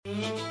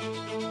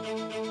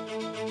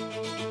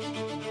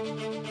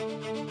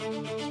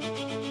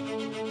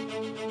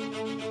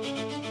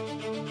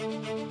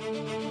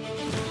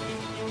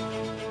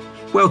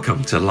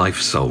Welcome to Life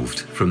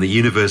Solved from the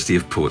University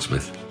of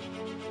Portsmouth.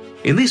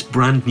 In this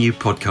brand new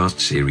podcast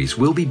series,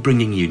 we'll be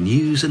bringing you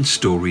news and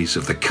stories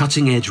of the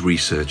cutting-edge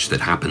research that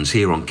happens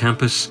here on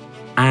campus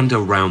and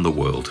around the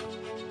world.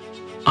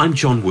 I'm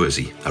John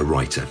Worsey, a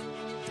writer,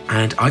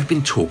 and I've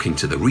been talking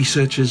to the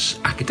researchers,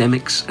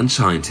 academics and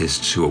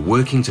scientists who are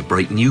working to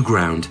break new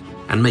ground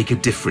and make a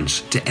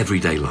difference to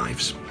everyday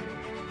lives.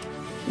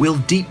 We'll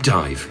deep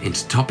dive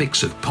into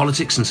topics of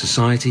politics and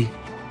society,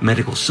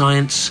 medical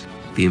science,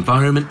 the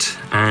environment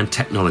and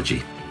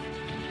technology.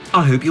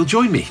 I hope you'll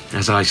join me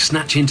as I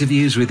snatch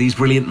interviews with these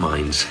brilliant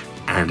minds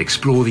and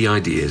explore the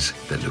ideas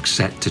that look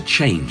set to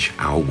change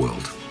our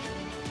world.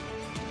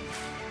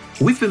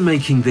 We've been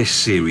making this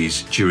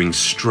series during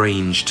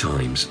strange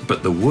times,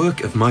 but the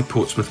work of my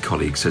Portsmouth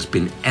colleagues has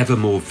been ever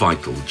more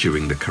vital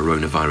during the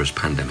coronavirus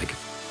pandemic.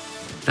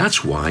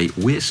 That's why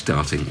we're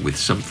starting with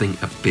something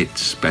a bit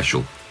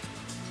special.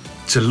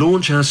 To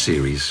launch our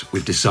series,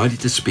 we've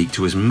decided to speak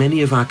to as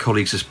many of our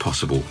colleagues as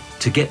possible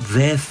to get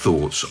their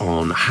thoughts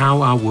on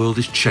how our world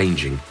is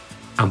changing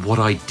and what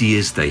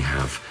ideas they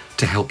have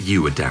to help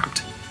you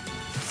adapt.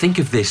 Think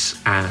of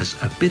this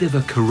as a bit of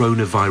a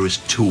coronavirus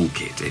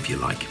toolkit, if you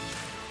like.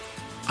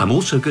 I'm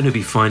also going to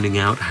be finding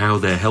out how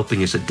they're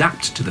helping us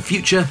adapt to the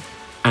future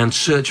and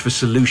search for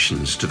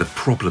solutions to the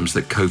problems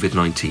that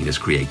COVID-19 has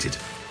created.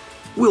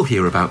 We'll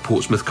hear about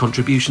Portsmouth's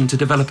contribution to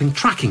developing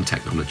tracking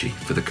technology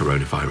for the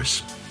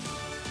coronavirus.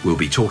 We'll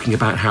be talking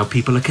about how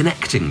people are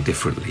connecting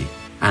differently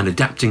and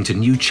adapting to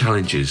new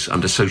challenges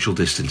under social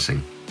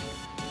distancing.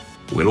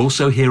 We'll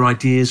also hear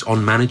ideas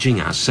on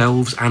managing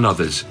ourselves and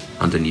others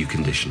under new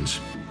conditions.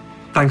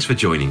 Thanks for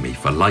joining me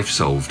for Life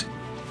Solved,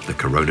 the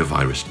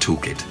Coronavirus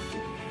Toolkit.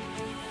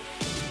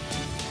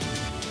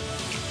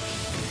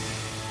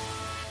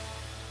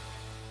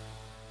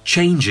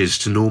 Changes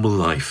to normal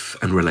life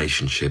and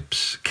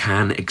relationships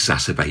can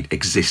exacerbate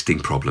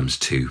existing problems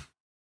too.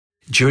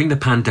 During the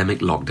pandemic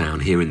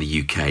lockdown here in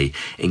the UK,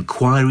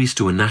 inquiries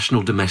to a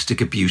national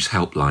domestic abuse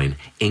helpline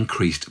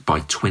increased by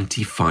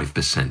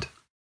 25%.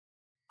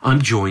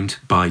 I'm joined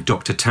by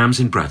Dr.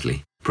 Tamsin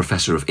Bradley,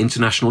 Professor of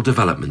International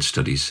Development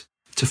Studies,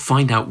 to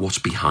find out what's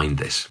behind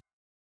this.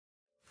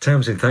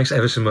 Tamsin, thanks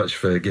ever so much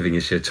for giving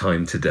us your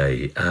time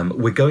today.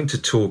 We're going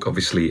to talk,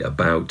 obviously,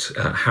 about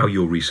how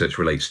your research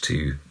relates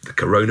to the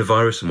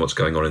coronavirus and what's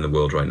going on in the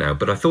world right now.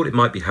 But I thought it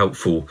might be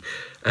helpful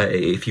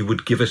if you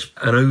would give us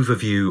an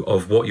overview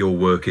of what your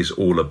work is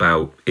all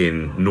about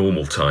in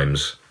normal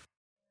times.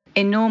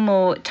 In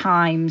normal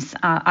times,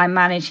 I'm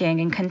managing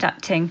and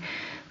conducting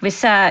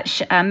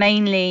research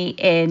mainly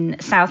in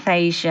South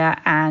Asia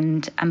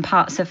and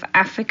parts of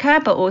Africa,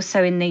 but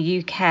also in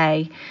the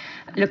UK,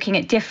 looking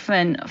at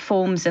different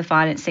forms of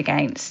violence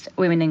against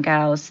women and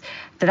girls.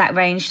 So that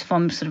ranged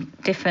from sort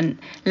of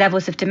different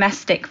levels of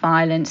domestic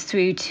violence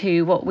through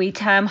to what we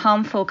term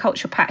harmful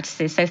cultural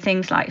practices. So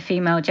things like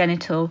female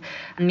genital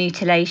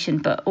mutilation,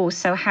 but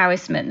also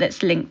harassment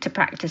that's linked to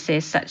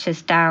practices such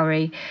as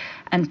dowry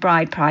and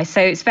bride price.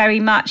 So it's very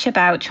much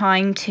about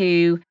trying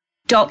to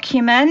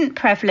document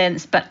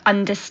prevalence, but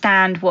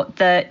understand what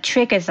the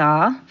triggers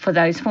are for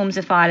those forms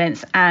of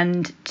violence,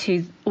 and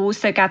to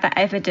also gather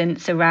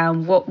evidence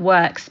around what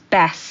works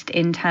best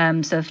in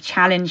terms of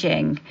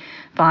challenging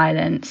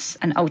violence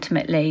and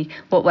ultimately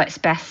what works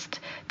best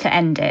to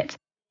end it.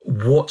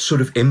 What sort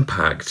of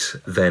impact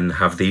then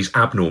have these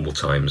abnormal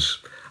times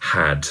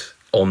had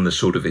on the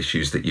sort of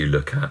issues that you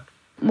look at?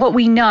 What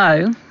we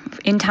know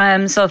in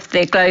terms of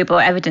the global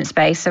evidence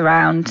base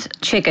around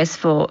triggers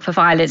for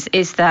violence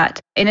is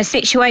that in a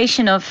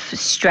situation of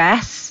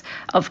stress,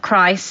 of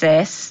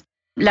crisis,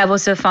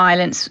 levels of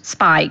violence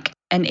spike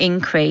and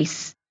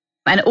increase,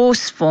 and all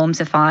forms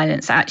of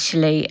violence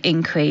actually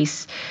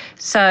increase.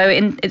 So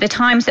in the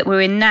times that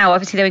we're in now,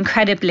 obviously they're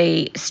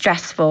incredibly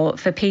stressful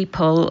for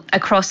people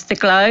across the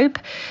globe.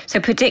 So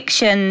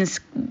predictions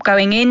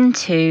going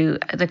into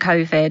the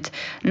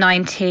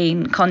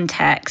COVID-19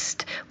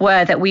 context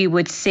were that we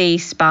would see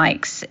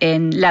spikes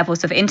in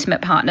levels of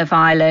intimate partner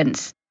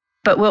violence.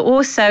 But we're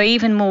also,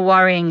 even more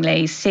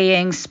worryingly,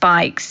 seeing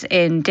spikes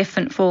in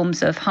different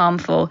forms of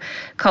harmful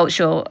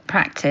cultural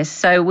practice.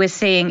 So we're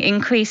seeing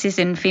increases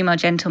in female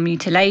genital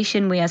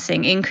mutilation. We are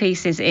seeing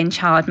increases in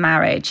child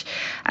marriage.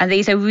 And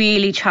these are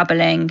really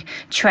troubling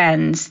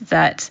trends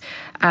that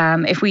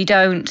if we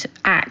don't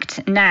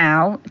act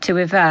now to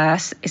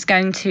reverse, is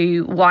going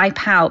to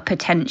wipe out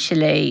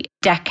potentially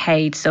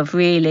decades of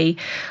really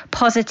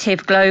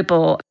positive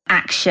global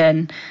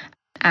action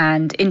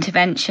and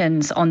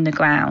interventions on the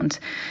ground.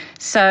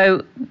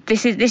 So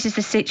this is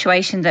the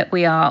situation that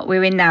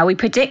we're in now. We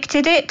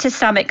predicted it to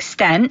some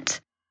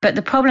extent, but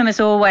the problem is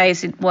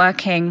always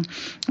working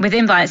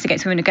within violence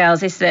against women and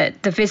girls is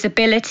that the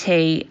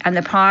visibility and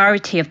the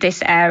priority of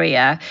this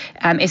area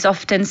is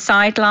often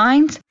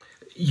sidelined.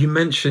 You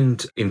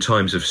mentioned in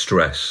times of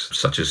stress,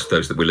 such as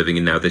those that we're living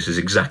in now, this is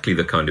exactly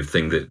the kind of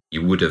thing that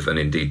you would have and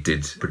indeed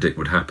did predict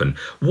would happen.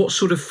 What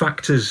sort of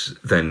factors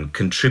then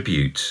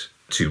contribute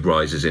to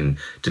rises in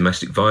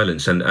domestic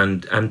violence and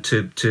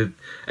to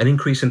an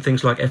increase in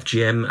things like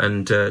FGM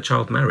and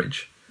child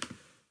marriage?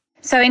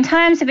 So in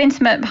terms of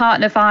intimate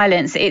partner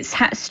violence, it's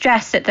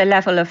stress at the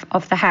level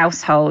of the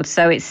household.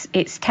 So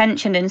it's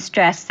tension and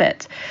stress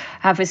that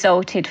have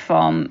resulted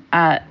from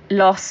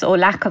loss or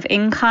lack of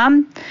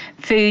income,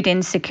 food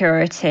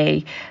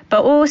insecurity,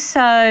 but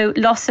also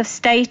loss of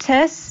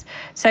status.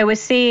 So we're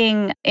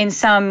seeing in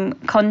some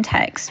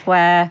contexts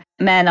where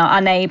men are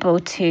unable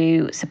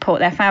to support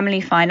their family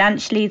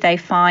financially, they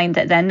find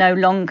that they're no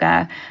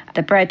longer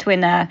the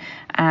breadwinner,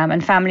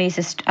 and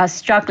families are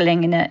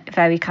struggling in a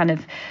very kind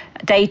of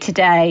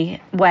day-to-day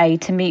way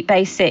to meet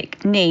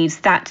basic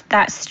needs.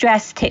 That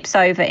stress tips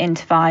over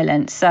into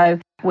violence. So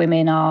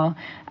women are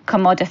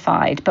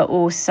commodified, but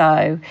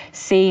also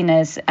seen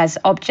as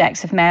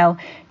objects of male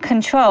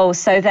control.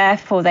 So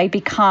therefore they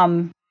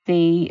become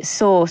the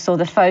source or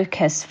the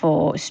focus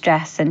for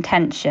stress and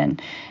tension,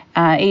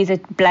 either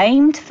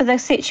blamed for the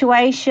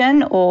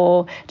situation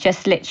or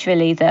just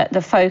literally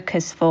the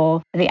focus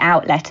for the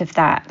outlet of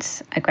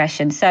that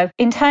aggression. So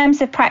in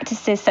terms of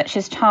practices such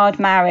as child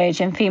marriage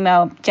and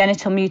female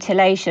genital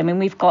mutilation, I mean,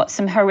 we've got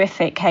some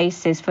horrific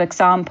cases, for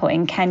example,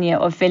 in Kenya,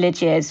 of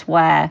villages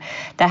where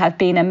there have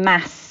been a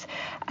mass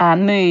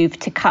move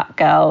to cut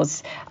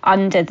girls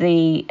under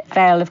the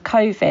veil of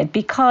COVID,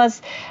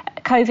 because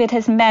COVID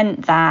has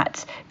meant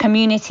that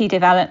community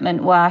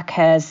development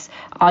workers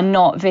are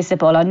not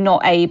visible, are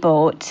not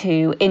able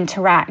to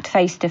interact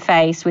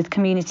face-to-face with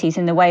communities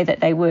in the way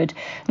that they would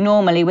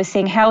normally. We're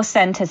seeing health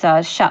centres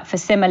are shut for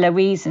similar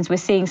reasons. We're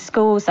seeing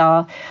schools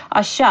are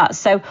shut.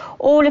 So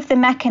all of the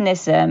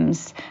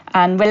mechanisms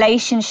and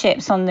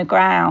relationships on the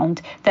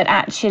ground that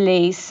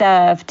actually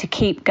serve to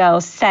keep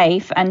girls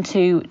safe and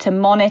to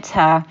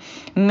monitor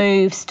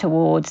moves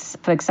towards,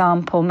 for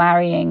example,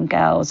 marrying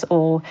girls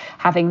or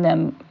having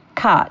them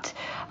cut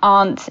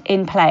aren't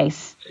in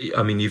place.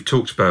 I mean, you've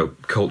talked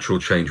about cultural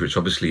change, which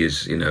obviously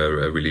is,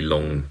 a really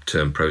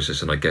long-term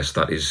process, and I guess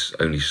that is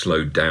only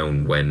slowed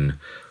down when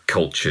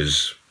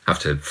cultures have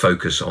to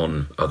focus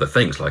on other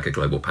things like a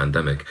global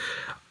pandemic.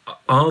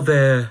 Are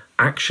there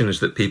actions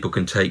that people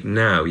can take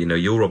now?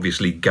 You're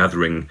obviously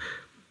gathering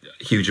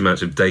huge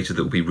amounts of data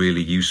that will be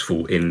really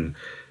useful in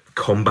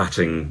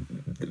combating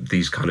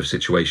these kind of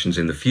situations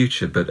in the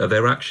future, but are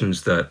there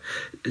actions that,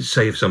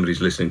 say if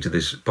somebody's listening to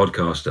this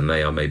podcast and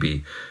they are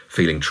maybe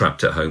feeling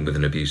trapped at home with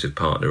an abusive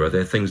partner, are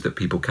there things that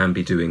people can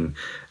be doing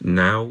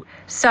now?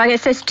 So I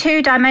guess there's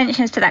two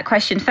dimensions to that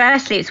question.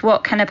 Firstly, it's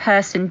what can a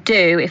person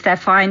do if they're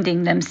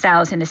finding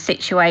themselves in a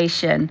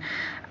situation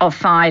of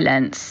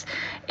violence.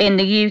 In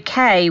the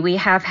UK, we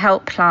have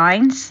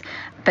helplines,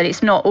 but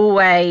it's not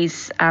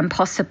always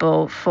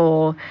possible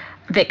for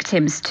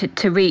victims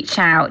to reach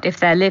out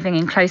if they're living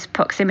in close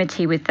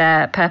proximity with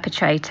their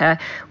perpetrator.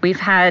 We've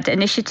had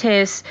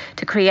initiatives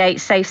to create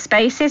safe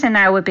spaces, and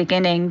now we're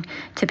beginning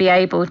to be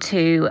able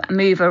to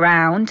move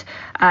around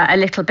a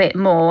little bit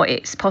more.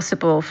 It's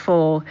possible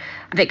for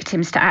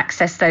victims to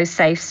access those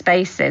safe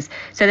spaces.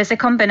 So there's a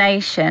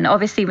combination,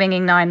 obviously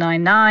ringing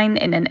 999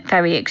 in a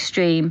very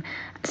extreme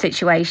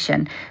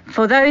situation.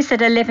 For those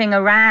that are living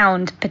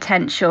around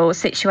potential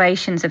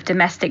situations of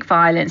domestic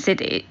violence,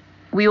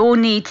 we all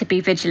need to be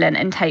vigilant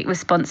and take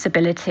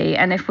responsibility.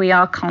 And if we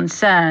are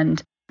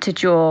concerned, to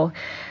draw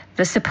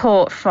the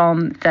support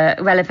from the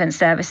relevant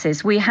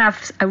services. We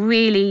have a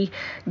really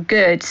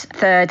good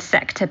third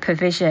sector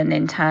provision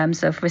in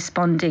terms of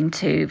responding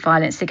to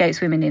violence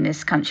against women in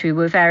this country.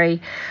 We're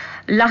very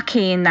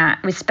lucky in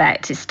that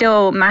respect. It's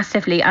still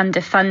massively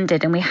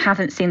underfunded, and we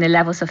haven't seen the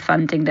levels of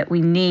funding that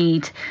we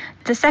need.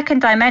 The second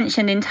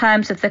dimension, in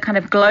terms of the kind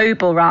of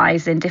global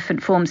rise in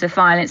different forms of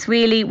violence,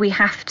 really we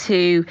have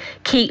to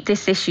keep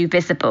this issue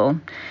visible.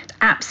 It's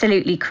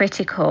absolutely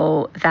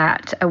critical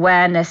that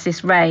awareness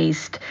is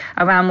raised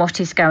around what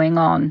is going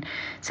on.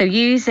 So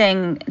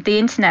using the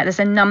internet, there's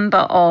a number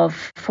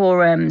of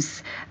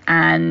forums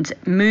and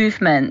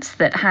movements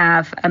that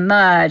have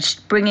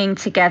emerged, bringing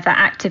together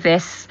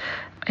activists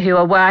who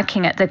are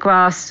working at the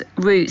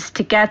grassroots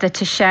together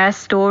to share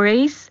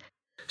stories.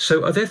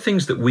 So are there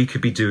things that we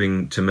could be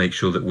doing to make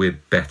sure that we're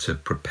better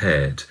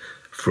prepared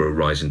for a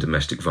rise in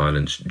domestic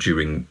violence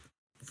during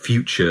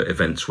future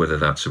events, whether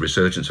that's a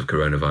resurgence of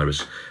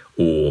coronavirus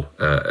or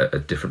a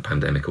different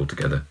pandemic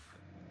altogether?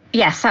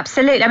 Yes,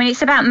 absolutely. I mean,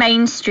 it's about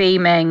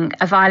mainstreaming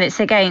a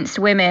violence against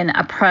women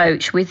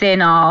approach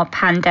within our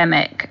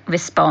pandemic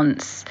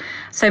response.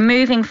 So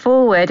moving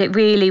forward,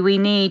 we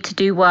need to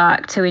do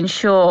work to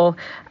ensure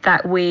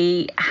that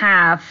we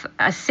have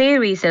a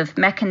series of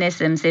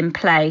mechanisms in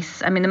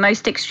place. I mean, the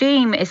most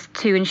extreme is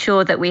to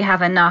ensure that we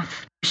have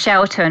enough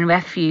shelter and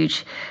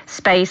refuge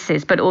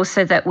spaces, but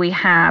also that we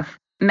have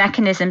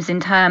mechanisms in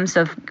terms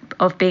of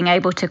being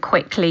able to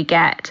quickly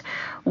get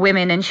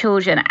women and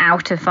children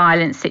out of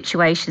violent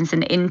situations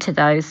and into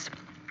those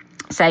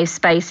safe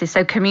spaces.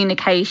 So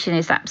communication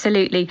is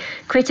absolutely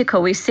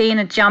critical. We've seen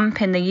a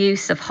jump in the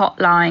use of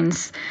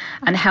hotlines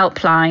and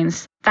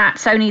helplines.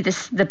 That's only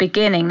the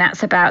beginning.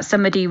 That's about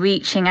somebody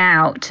reaching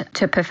out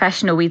to a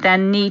professional. We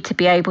then need to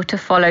be able to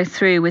follow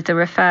through with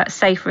the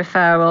safe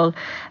referral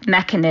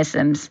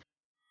mechanisms.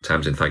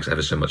 Tamsin, thanks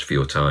ever so much for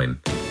your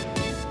time.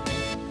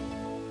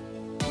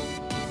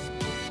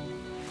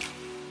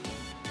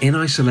 In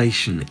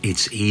isolation,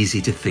 it's easy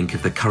to think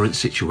of the current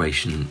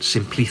situation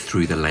simply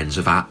through the lens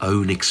of our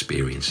own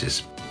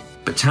experiences.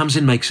 But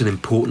Tamsin makes an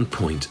important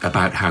point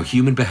about how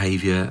human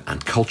behaviour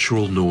and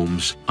cultural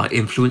norms are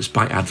influenced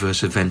by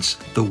adverse events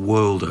the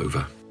world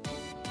over.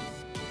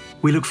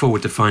 We look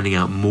forward to finding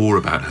out more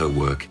about her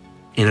work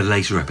in a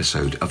later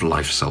episode of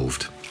Life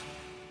Solved.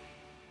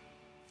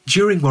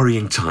 During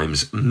worrying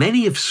times,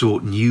 many have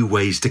sought new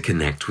ways to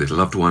connect with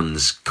loved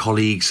ones,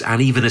 colleagues,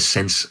 and even a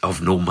sense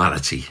of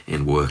normality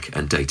in work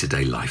and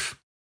day-to-day life.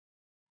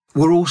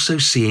 We're also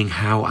seeing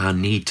how our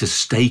need to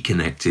stay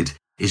connected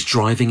is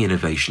driving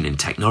innovation in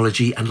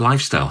technology and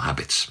lifestyle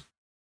habits.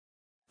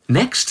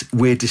 Next,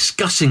 we're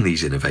discussing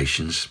these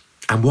innovations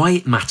and why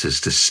it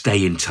matters to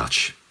stay in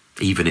touch,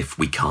 even if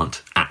we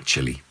can't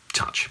actually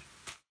touch.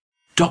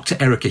 Dr.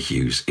 Erica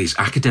Hughes is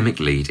academic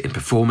lead in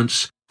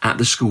performance at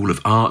the School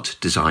of Art,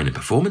 Design and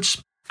Performance,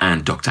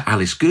 and Dr.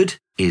 Alice Good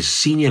is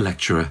senior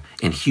lecturer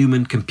in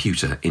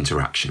human-computer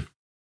interaction.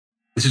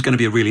 This is going to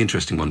be a really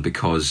interesting one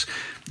because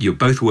you're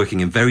both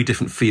working in very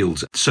different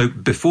fields. So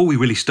before we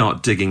really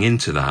start digging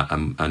into that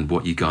and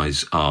what you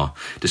guys are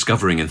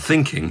discovering and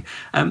thinking,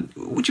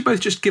 would you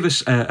both just give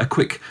us a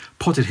quick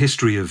potted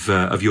history of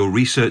your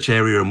research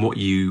area and what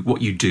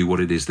you do, what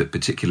it is that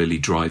particularly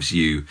drives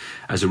you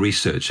as a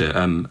researcher?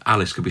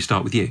 Alice, could we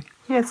start with you?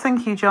 Yes,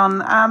 thank you,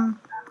 John.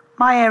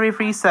 My area of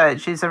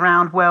research is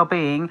around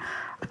well-being,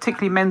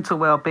 particularly mental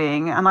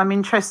well-being, and I'm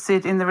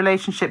interested in the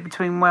relationship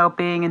between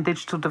well-being and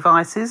digital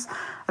devices,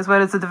 as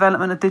well as the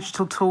development of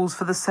digital tools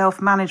for the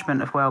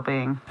self-management of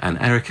well-being.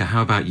 And Erica,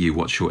 how about you?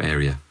 What's your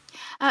area?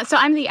 So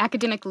I'm the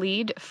academic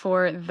lead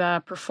for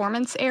the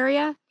performance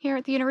area here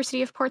at the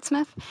University of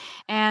Portsmouth,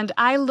 and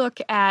I look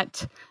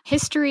at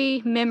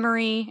history,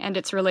 memory, and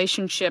its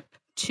relationship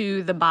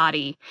to the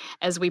body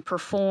as we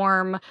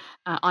perform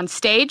on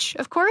stage,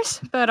 of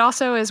course, but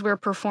also as we're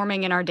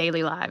performing in our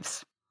daily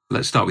lives.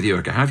 Let's start with you,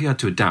 Erica. How have you had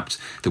to adapt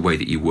the way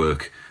that you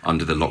work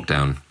under the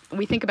lockdown?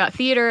 We think about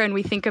theater and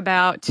we think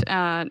about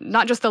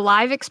not just the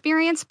live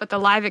experience, but the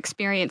live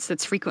experience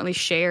that's frequently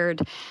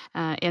shared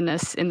in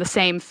the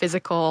same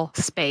physical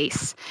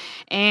space.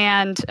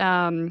 And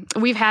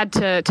we've had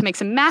to make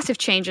some massive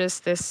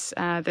changes this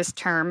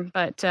term,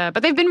 but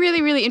they've been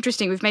really, really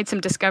interesting. We've made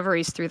some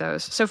discoveries through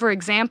those. So, for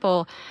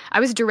example,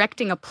 I was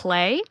directing a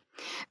play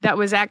that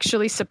was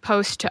actually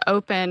supposed to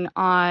open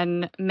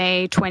on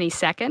May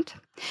 22nd.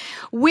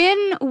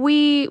 When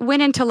we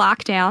went into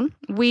lockdown,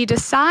 we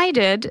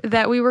decided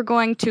that we were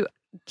going to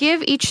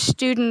give each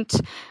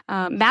student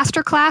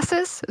master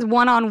classes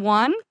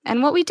one-on-one.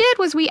 And what we did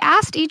was we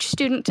asked each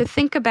student to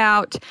think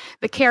about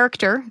the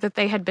character that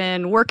they had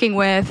been working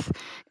with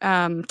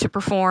to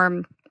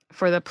perform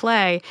for the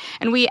play.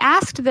 And we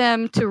asked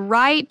them to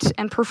write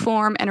and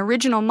perform an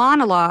original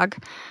monologue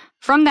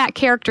from that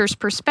character's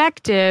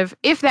perspective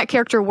if that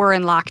character were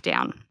in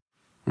lockdown.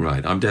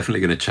 Right, I'm definitely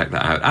going to check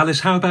that out. Alice,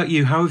 how about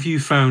you? How have you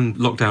found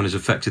lockdown has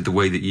affected the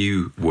way that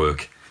you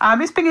work?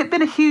 It's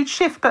been a huge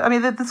shift, but I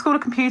mean, the School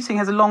of Computing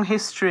has a long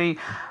history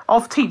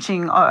of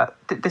teaching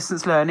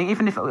distance learning,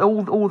 even if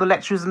all the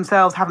lecturers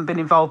themselves haven't been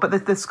involved,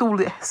 but the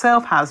school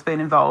itself has been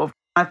involved.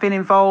 I've been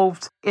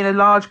involved in a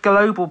large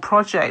global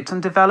project on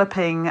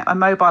developing a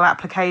mobile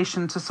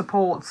application to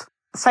support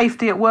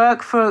safety at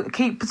work,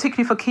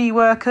 particularly for key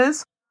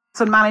workers.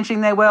 So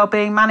managing their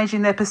well-being,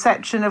 managing their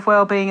perception of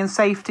well-being and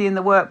safety in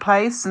the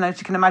workplace. And as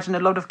you can imagine,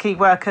 a lot of key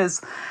workers,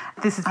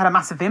 this has had a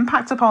massive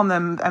impact upon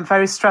them, and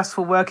very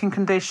stressful working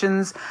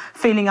conditions,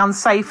 feeling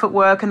unsafe at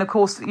work. And of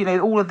course,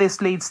 all of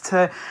this leads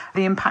to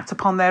the impact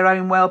upon their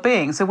own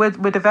well-being. So we're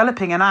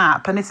developing an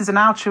app, and this is an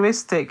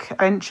altruistic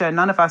venture.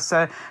 None of us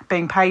are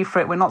being paid for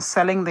it. We're not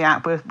selling the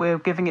app. We're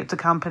giving it to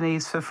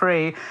companies for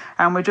free.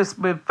 And we're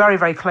very,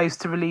 very close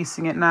to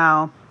releasing it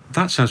now.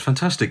 That sounds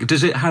fantastic.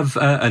 Does it have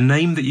a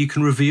name that you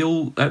can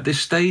reveal at this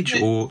stage,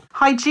 or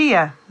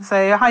Hygeia?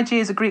 So Hygeia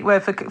is a Greek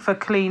word for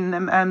clean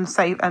and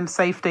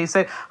safety.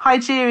 So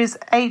Hygeia is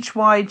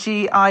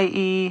Hygeia.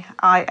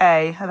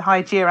 The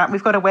Hygeia app.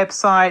 We've got a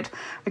website.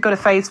 We've got a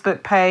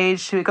Facebook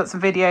page. We've got some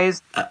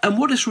videos. And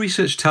what does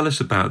research tell us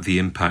about the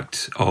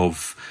impact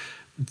of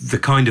the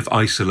kind of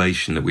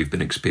isolation that we've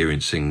been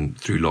experiencing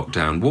through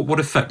lockdown? What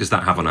effect does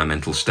that have on our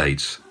mental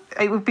states?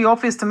 It would be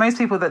obvious to most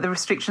people that the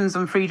restrictions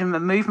on freedom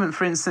of movement,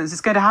 for instance,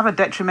 is going to have a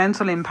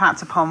detrimental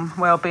impact upon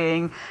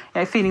well-being.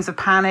 Feelings of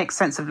panic,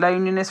 sense of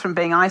loneliness from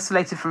being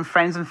isolated from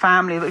friends and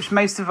family, which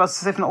most of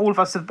us, if not all of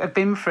us, have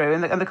been through,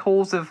 and the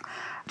cause of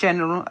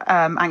general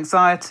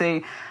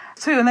anxiety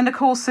too. And then, of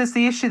course, there's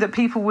the issue that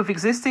people with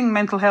existing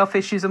mental health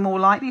issues are more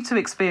likely to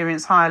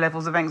experience higher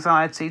levels of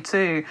anxiety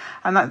too,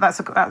 and that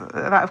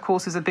of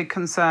course is a big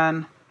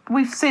concern.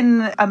 We've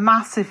seen a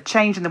massive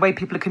change in the way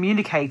people are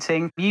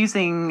communicating,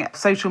 using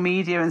social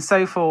media and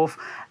so forth,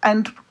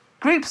 and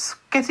groups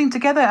getting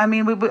together. I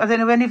mean, I don't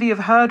know if any of you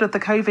have heard of the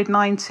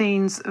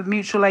COVID-19's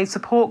mutual aid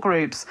support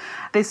groups.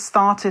 This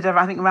started,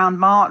 I think, around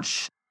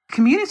March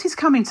communities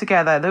coming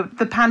together.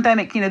 The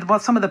pandemic,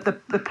 some of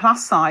the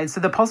plus sides, so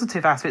the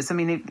positive aspects, I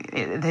mean,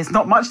 there's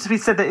not much to be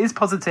said that is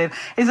positive,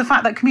 is the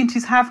fact that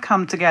communities have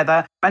come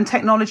together, and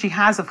technology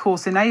has, of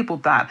course,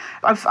 enabled that.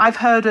 I've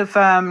heard of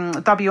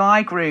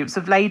WI groups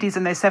of ladies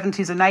in their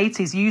 70s and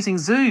 80s using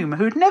Zoom,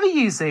 who had never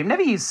used Zoom,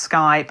 never used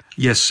Skype.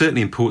 Yes,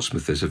 certainly in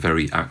Portsmouth there's a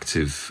very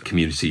active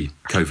community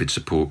COVID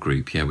support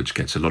group, which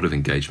gets a lot of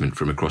engagement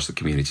from across the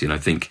community. And I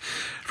think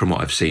from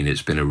what I've seen,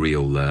 it's been a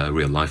real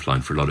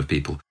lifeline for a lot of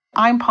people.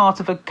 I'm part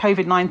of a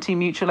COVID-19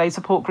 mutual aid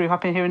support group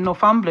up here in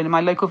Northumberland, in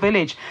my local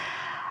village.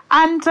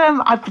 And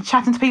I've been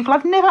chatting to people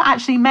I've never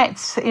actually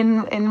met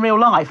in real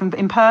life,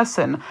 in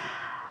person.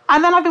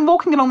 And then I've been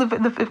walking along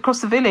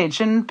across the village,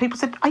 and people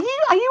said, Are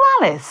you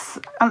Alice?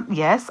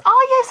 Yes.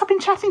 Oh, yes, I've been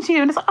chatting to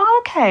you. And it's like,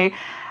 oh, okay.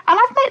 And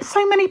I've met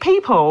so many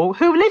people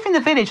who live in the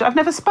village I've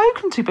never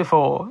spoken to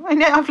before. And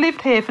yet I've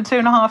lived here for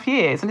 2.5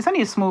 years, and it's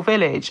only a small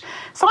village.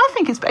 So I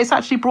think it's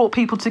actually brought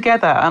people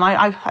together. And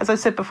I, as I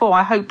said before,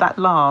 I hope that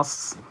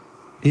lasts.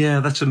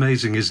 Yeah, that's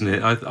amazing, isn't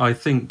it? I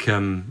think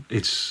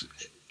it's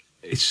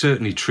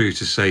certainly true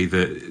to say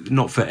that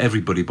not for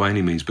everybody by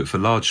any means, but for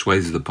large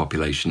swathes of the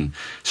population,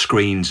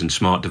 screens and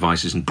smart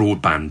devices and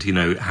broadband,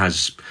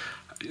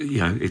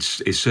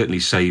 it's certainly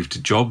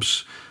saved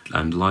jobs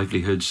and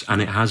livelihoods,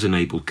 and it has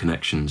enabled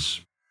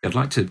connections. I'd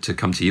like to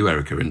come to you,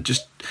 Erica, and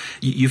just,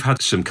 you've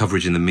had some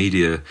coverage in the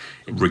media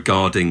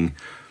regarding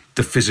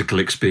the physical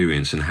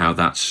experience and how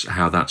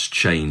that's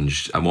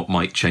changed and what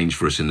might change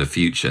for us in the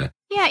future.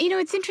 Yeah,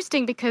 it's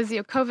interesting because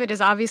COVID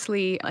is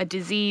obviously a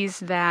disease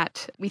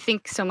that we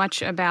think so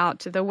much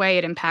about the way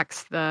it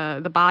impacts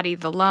the body,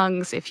 the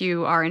lungs, if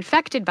you are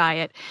infected by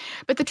it.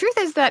 But the truth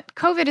is that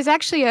COVID is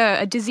actually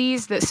a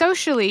disease that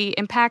socially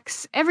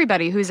impacts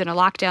everybody who's in a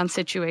lockdown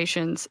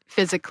situations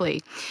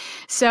physically.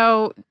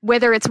 So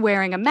whether it's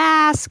wearing a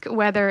mask,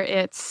 whether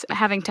it's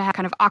having to have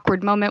kind of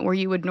awkward moment where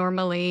you would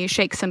normally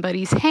shake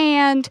somebody's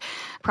hand,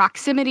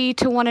 proximity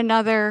to one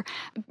another,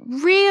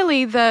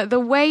 really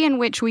the way in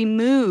which we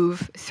move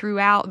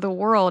throughout the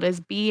world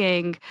is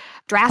being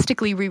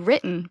drastically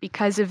rewritten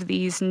because of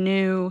these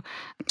new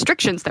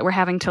restrictions that we're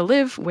having to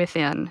live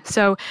within.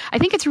 So I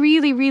think it's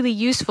really, really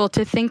useful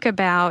to think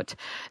about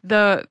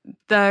the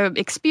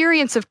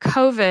experience of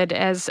COVID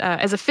as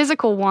a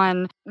physical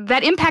one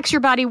that impacts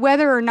your body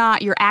whether or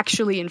not you're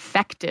actually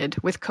infected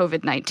with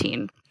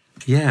COVID-19.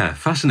 Yeah,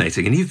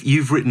 fascinating. And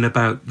you've written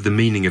about the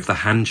meaning of the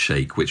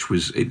handshake, which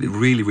was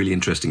really, really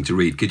interesting to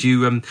read. Could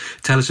you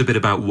tell us a bit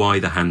about why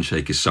the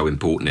handshake is so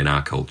important in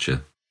our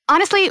culture?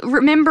 Honestly,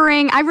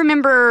 I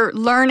remember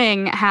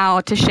learning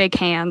how to shake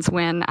hands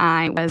when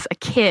I was a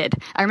kid.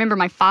 I remember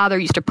my father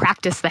used to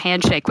practice the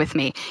handshake with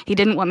me. He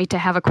didn't want me to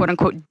have a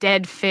quote-unquote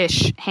dead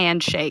fish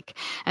handshake.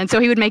 And so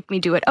he would make me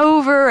do it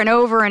over and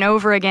over and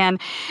over again.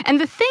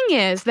 And the thing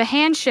is, the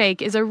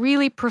handshake is a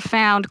really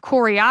profound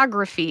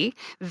choreography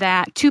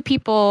that two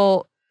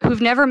people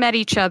who've never met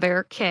each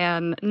other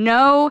can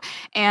know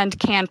and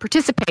can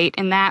participate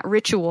in that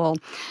ritual.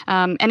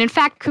 And in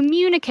fact,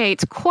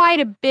 communicates quite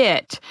a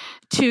bit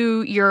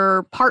to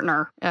your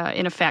partner,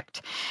 in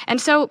effect. And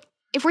so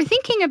if we're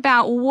thinking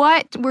about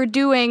what we're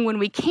doing when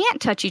we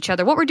can't touch each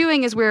other, what we're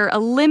doing is we're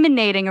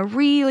eliminating a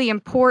really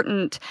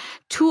important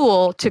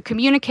tool to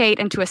communicate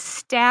and to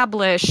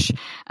establish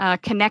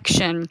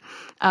connection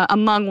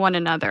among one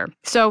another.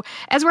 So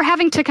as we're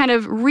having to kind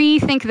of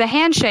rethink the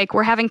handshake,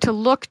 we're having to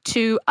look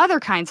to other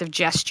kinds of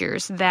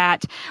gestures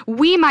that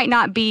we might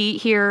not be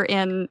here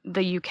in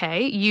the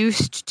UK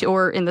used to,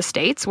 or in the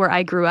States where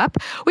I grew up,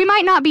 we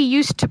might not be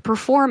used to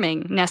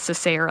performing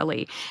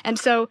necessarily. And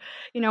so,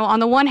 on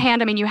the one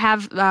hand, you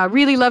have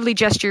really lovely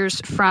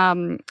gestures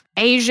from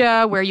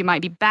Asia where you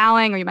might be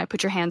bowing or you might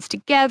put your hands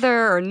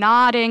together or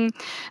nodding.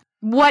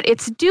 What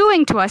it's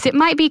doing to us, it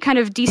might be kind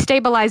of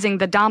destabilizing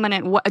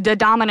the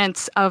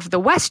dominance of the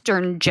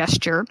Western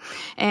gesture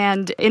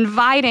and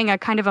inviting a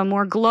kind of a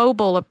more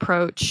global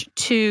approach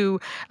to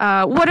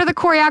what are the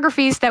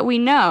choreographies that we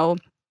know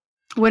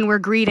when we're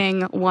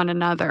greeting one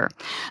another.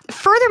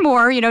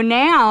 Furthermore,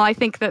 now I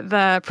think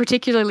that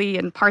particularly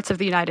in parts of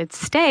the United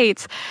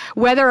States,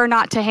 whether or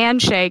not to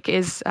handshake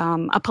is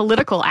a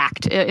political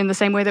act in the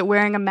same way that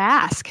wearing a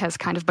mask has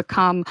kind of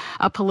become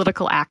a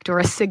political act or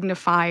a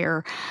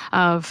signifier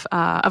of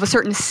a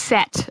certain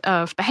set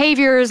of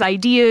behaviors,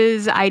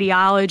 ideas,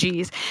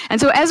 ideologies. And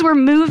so as we're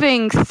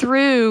moving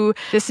through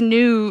this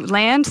new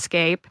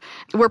landscape,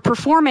 we're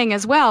performing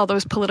as well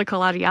those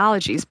political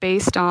ideologies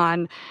based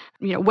on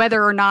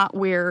whether or not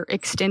we're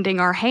extending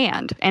our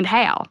hand and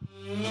how.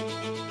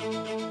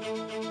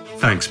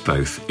 Thanks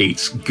both.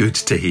 It's good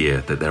to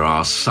hear that there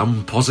are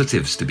some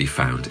positives to be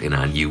found in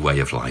our new way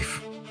of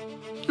life.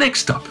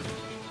 Next up,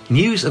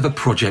 news of a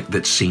project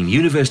that's seen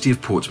University of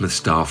Portsmouth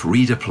staff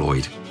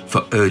redeployed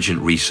for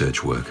urgent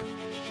research work.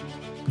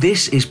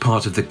 This is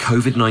part of the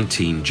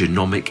COVID-19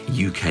 Genomic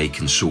UK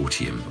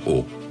Consortium,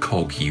 or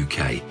COG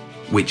UK,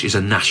 which is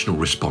a national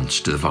response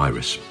to the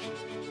virus.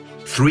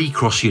 3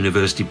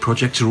 cross-university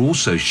projects are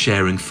also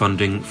sharing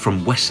funding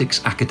from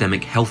Wessex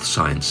Academic Health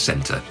Science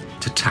Centre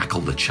to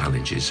tackle the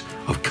challenges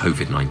of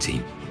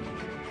COVID-19.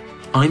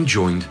 I'm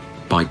joined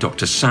by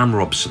Dr. Sam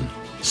Robson,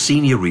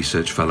 Senior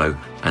Research Fellow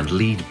and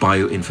Lead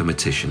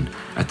Bioinformatician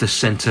at the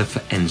Centre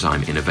for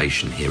Enzyme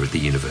Innovation here at the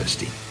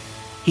university.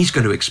 He's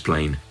going to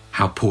explain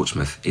how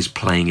Portsmouth is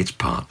playing its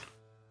part.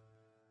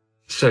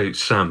 So,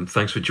 Sam,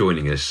 thanks for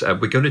joining us.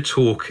 We're going to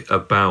talk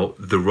about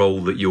the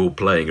role that you're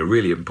playing, a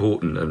really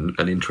important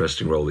and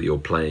interesting role that you're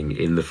playing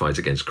in the fight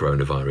against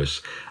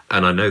coronavirus.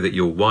 And I know that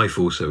your wife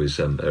also is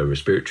a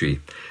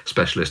respiratory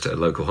specialist at a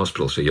local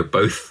hospital, so you're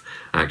both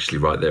actually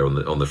right there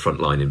on the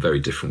front line in very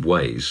different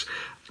ways.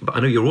 But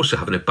I know you're also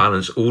having to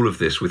balance all of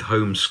this with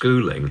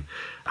homeschooling.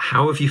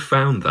 How have you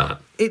found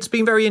that? It's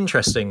been very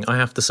interesting, I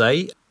have to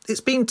say. It's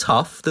been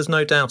tough, there's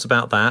no doubt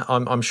about that.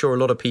 I'm sure a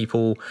lot of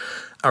people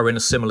are in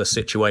a similar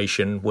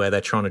situation where they're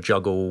trying to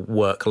juggle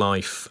work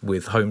life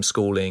with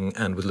homeschooling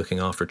and with looking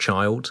after a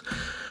child.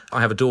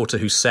 I have a daughter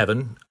who's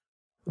 7.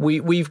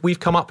 We've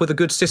come up with a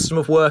good system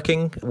of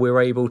working.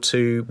 We're able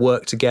to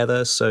work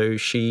together, so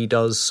she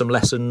does some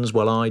lessons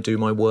while I do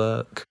my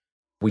work.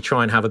 We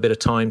try and have a bit of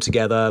time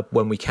together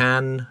when we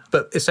can,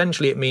 but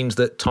essentially it means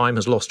that time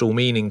has lost all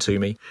meaning to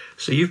me.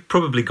 So you've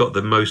probably got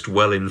the most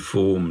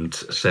well-informed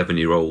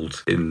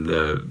 7-year-old in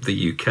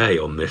the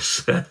UK on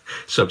this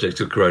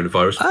subject of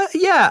coronavirus.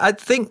 Yeah, I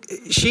think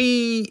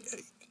she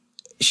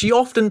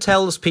often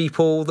tells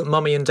people that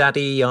mummy and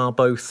daddy are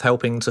both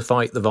helping to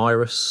fight the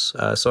virus,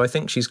 so I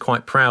think she's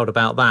quite proud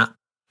about that.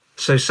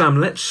 So, Sam,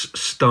 let's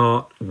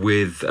start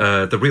with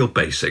the real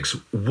basics.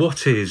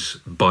 What is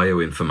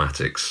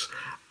bioinformatics?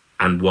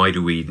 And why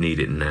do we need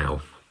it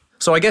now?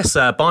 So I guess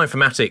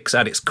bioinformatics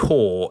at its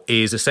core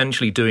is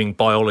essentially doing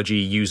biology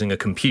using a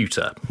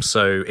computer.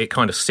 So it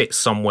kind of sits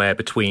somewhere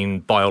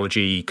between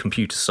biology,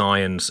 computer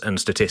science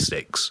and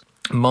statistics.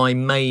 My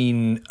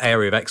main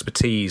area of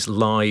expertise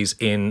lies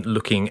in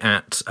looking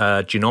at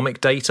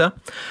genomic data.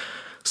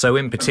 So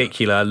in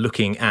particular,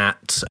 looking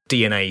at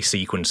DNA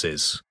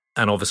sequences.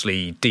 And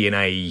obviously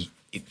DNA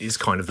is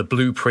kind of the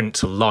blueprint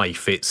to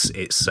life. It's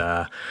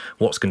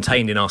what's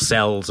contained in our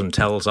cells and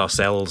tells our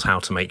cells how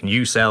to make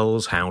new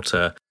cells, how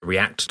to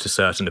react to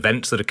certain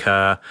events that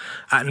occur.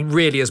 And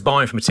really, as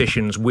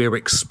bioinformaticians, we're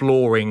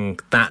exploring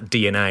that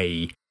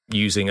DNA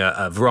using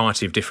a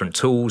variety of different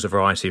tools, a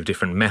variety of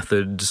different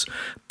methods,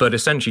 but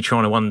essentially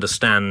trying to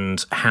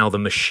understand how the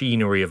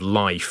machinery of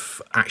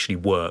life actually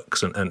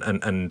works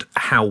and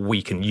how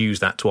we can use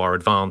that to our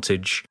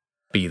advantage,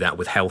 be that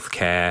with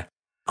healthcare,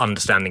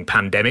 understanding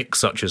pandemics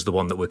such as the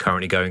one that we're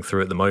currently going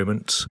through at the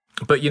moment.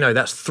 But,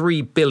 that's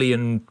 3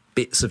 billion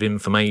bits of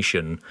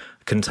information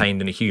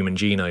contained in a human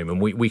genome,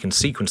 and we can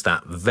sequence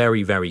that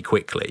very, very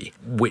quickly,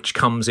 which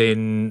comes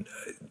in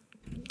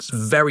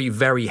very,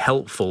 very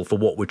helpful for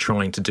what we're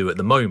trying to do at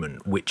the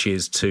moment, which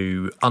is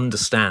to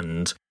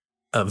understand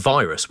a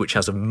virus which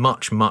has a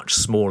much, much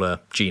smaller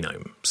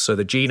genome. So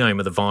the genome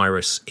of the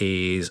virus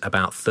is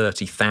about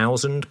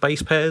 30,000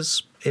 base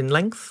pairs in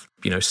length,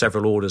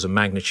 several orders of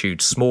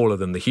magnitude smaller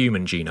than the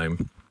human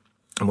genome.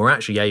 And we're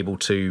actually able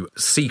to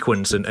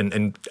sequence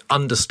and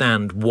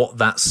understand what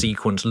that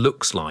sequence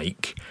looks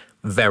like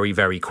very,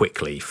 very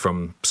quickly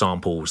from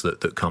samples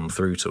that come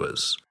through to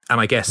us. And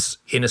I guess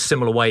in a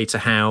similar way to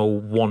how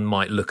one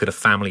might look at a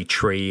family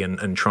tree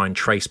and try and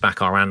trace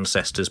back our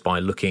ancestors by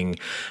looking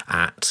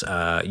at,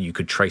 you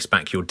could trace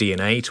back your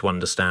DNA to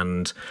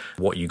understand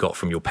what you got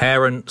from your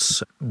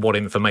parents, what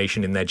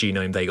information in their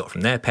genome they got from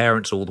their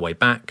parents all the way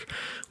back.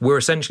 We're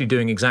essentially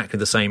doing exactly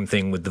the same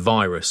thing with the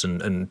virus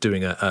and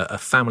doing a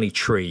family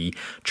tree,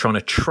 trying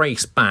to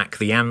trace back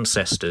the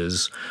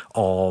ancestors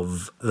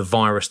of the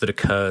virus that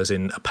occurs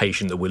in a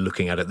patient that we're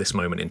looking at this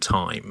moment in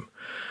time.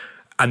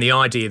 And the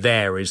idea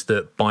there is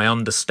that by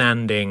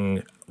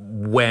understanding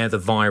where the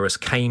virus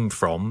came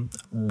from,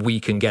 we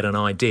can get an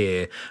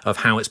idea of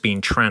how it's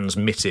been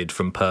transmitted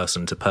from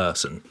person to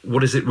person.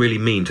 What does it really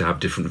mean to have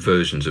different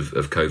versions of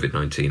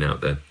COVID-19 out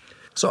there?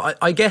 So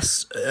I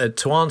guess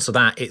to answer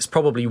that, it's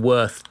probably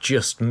worth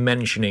just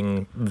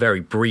mentioning very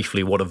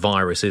briefly what a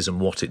virus is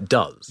and what it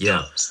does.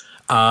 Yeah.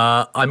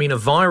 A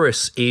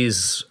virus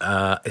is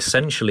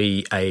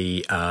essentially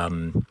a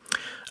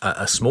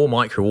small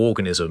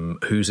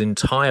microorganism whose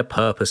entire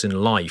purpose in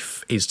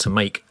life is to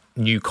make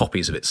new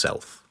copies of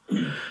itself.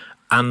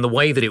 And the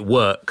way that it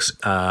works,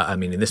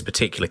 in this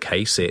particular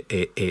case,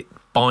 it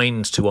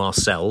binds to our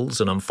cells,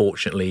 and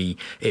unfortunately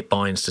it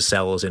binds to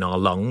cells in our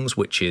lungs,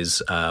 which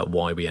is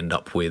why we end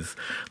up with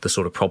the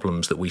sort of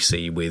problems that we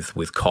see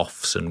with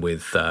coughs and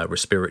with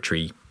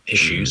respiratory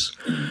issues.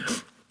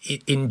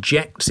 It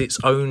injects its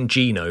own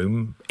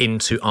genome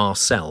into our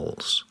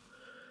cells.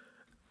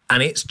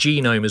 And its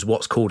genome is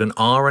what's called an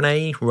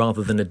RNA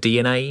rather than a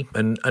DNA.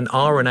 And an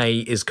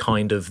RNA is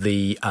kind of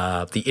the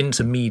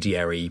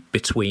intermediary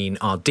between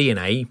our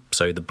DNA,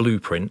 so the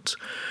blueprint,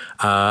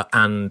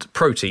 and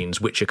proteins,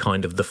 which are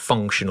kind of the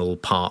functional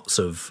parts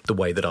of the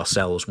way that our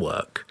cells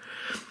work.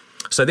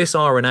 So this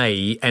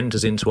RNA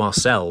enters into our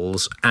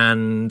cells,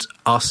 and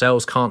our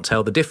cells can't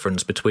tell the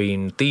difference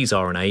between these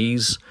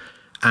RNAs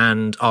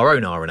and our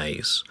own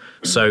RNAs.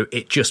 So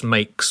it just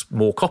makes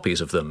more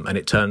copies of them, and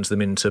it turns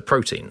them into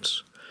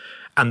proteins.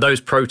 And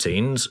those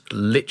proteins,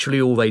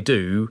 literally all they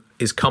do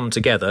is come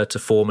together to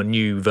form a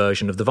new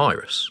version of the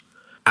virus.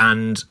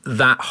 And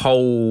that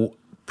whole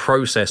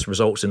process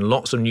results in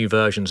lots of new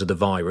versions of the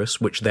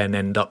virus, which then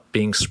end up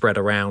being spread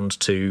around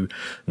to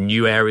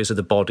new areas of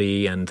the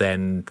body and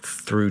then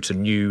through to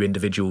new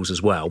individuals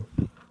as well.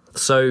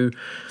 So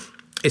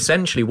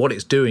essentially what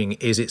it's doing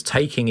is it's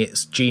taking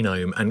its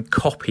genome and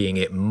copying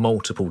it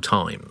multiple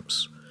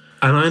times.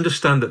 And I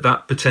understand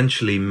that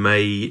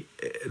potentially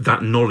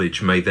that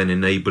knowledge may then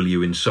enable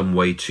you in some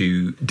way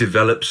to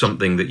develop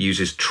something that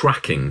uses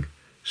tracking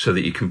so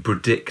that you can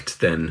predict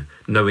then,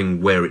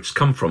 knowing where it's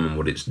come from and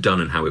what it's done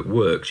and how it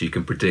works, you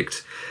can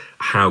predict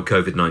how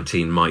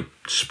COVID-19 might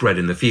spread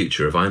in the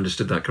future. Have I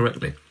understood that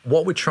correctly?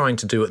 What we're trying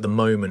to do at the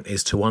moment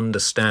is to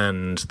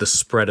understand the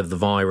spread of the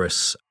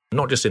virus,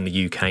 not just in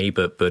the UK,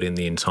 but in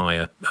the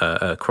entire,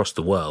 across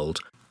the world.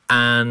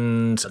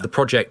 And the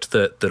project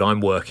that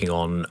I'm working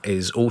on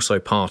is also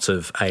part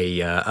of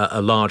a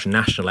large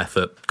national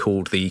effort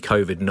called the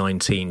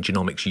COVID-19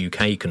 Genomics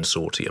UK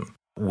Consortium,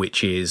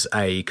 which is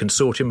a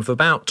consortium of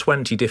about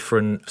 20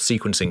 different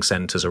sequencing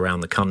centres around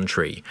the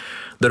country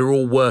that are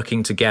all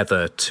working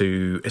together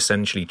to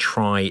essentially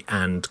try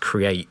and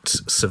create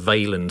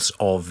surveillance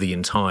of the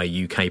entire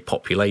UK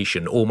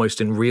population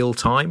almost in real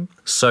time.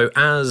 So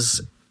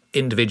as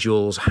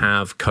individuals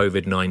have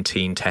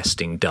COVID-19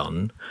 testing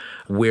done,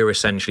 we're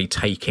essentially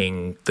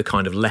taking the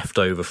kind of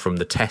leftover from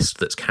the test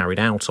that's carried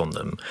out on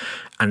them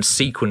and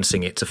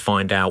sequencing it to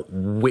find out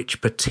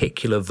which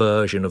particular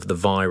version of the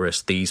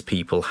virus these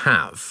people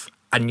have.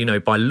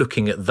 And, by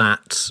looking at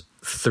that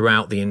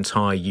throughout the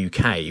entire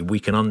UK, we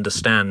can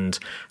understand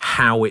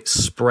how it's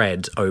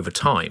spread over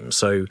time.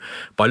 So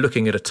by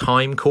looking at a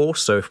time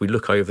course, so if we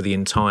look over the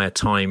entire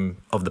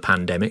time of the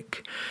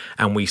pandemic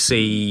and we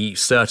see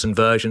certain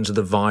versions of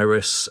the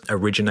virus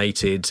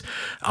originated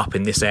up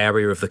in this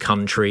area of the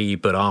country,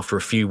 but after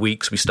a few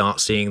weeks we start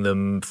seeing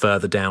them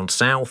further down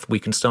south, we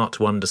can start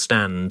to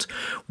understand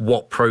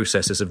what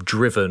processes have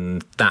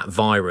driven that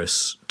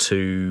virus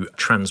to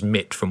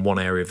transmit from one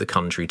area of the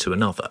country to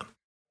another.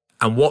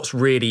 And what's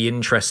really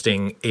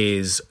interesting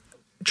is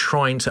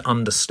trying to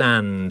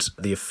understand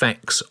the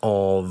effects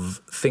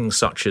of things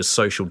such as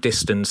social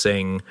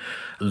distancing,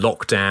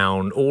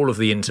 lockdown, all of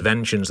the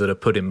interventions that are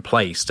put in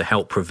place to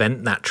help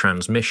prevent that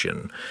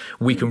transmission.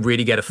 We can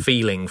really get a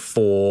feeling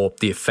for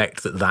the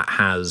effect that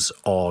has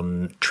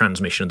on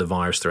transmission of the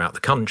virus throughout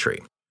the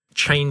country.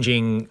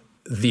 Changing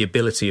the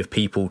ability of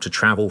people to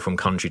travel from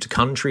country to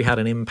country had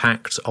an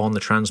impact on the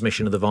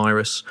transmission of the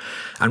virus.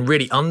 And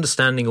really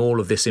understanding all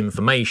of this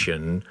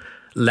information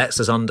lets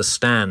us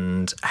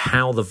understand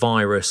how the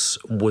virus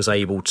was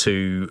able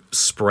to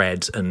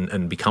spread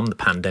and become the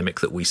pandemic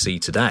that we see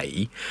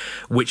today,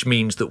 which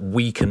means that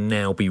we can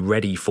now be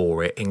ready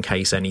for it in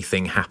case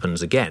anything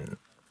happens again.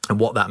 And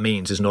what that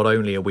means is not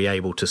only are we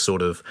able to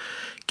sort of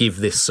give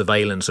this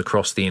surveillance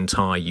across the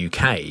entire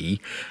UK,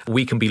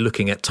 we can be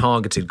looking at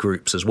targeted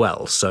groups as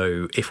well.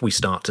 So if we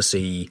start to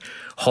see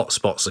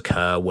hotspots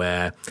occur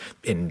where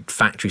in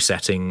factory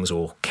settings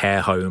or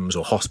care homes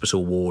or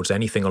hospital wards,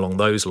 anything along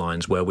those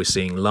lines where we're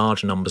seeing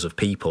large numbers of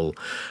people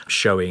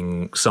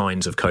showing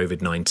signs of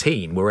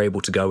COVID-19, we're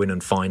able to go in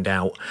and find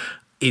out,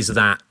 is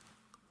that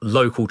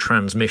local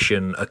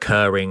transmission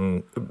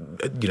occurring,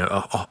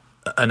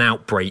 an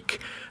outbreak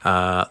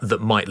that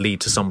might lead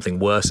to something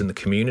worse in the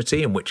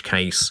community, in which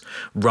case,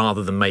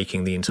 rather than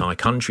making the entire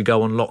country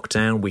go on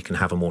lockdown, we can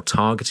have a more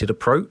targeted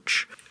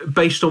approach.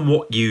 Based on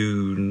what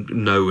you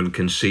know and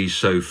can see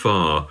so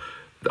far,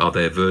 are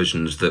there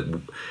versions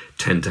that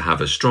tend to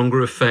have a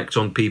stronger effect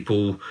on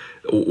people,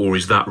 or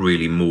is that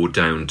really more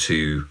down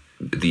to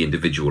the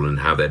individual and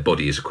how their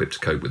body is equipped to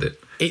cope with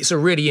it? It's a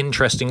really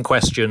interesting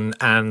question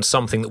and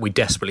something that we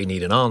desperately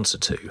need an answer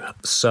to.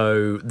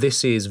 So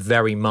this is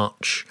very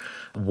much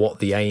what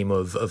the aim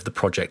of the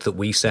project that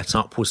we set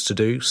up was to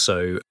do.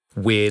 So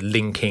we're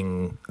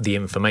linking the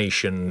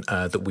information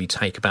that we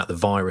take about the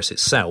virus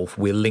itself,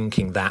 we're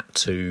linking that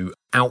to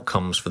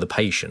outcomes for the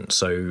patient.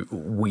 So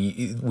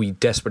we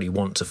desperately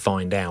want to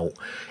find out,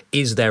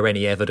 is there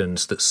any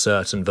evidence that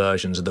certain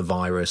versions of the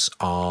virus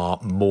are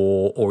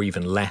more or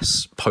even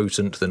less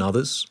potent than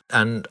others?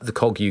 And the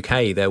COG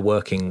UK, they're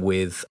working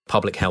with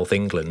Public Health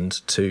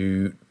England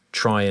to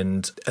try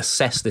and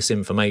assess this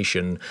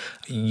information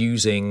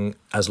using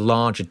as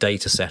large a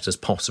data set as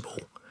possible.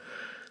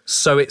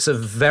 So it's a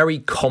very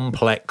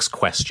complex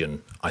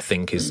question, I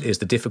think, is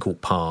the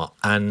difficult part.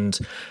 And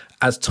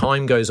as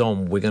time goes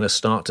on, we're going to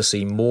start to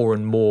see more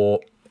and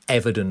more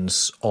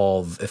evidence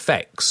of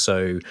effects.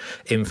 So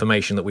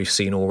information that we've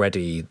seen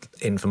already,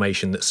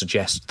 information that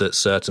suggests that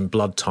certain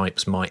blood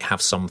types might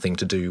have something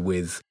to do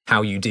with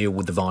how you deal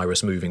with the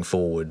virus moving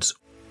forwards.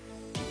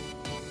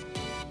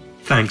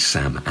 Thanks,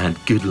 Sam, and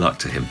good luck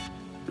to him.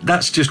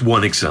 That's just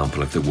one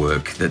example of the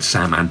work that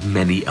Sam and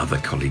many other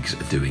colleagues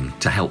are doing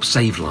to help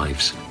save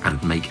lives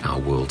and make our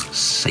world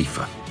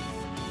safer.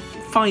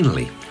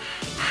 Finally,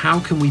 how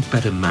can we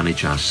better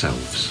manage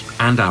ourselves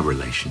and our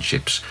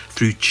relationships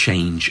through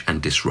change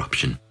and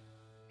disruption?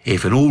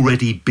 If an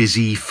already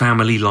busy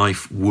family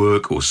life,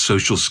 work or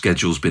social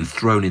schedule's been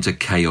thrown into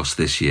chaos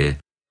this year,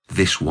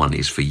 this one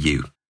is for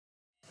you.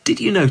 Did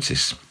you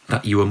notice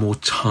that you were more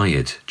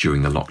tired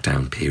during the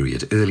lockdown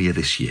period earlier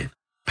this year?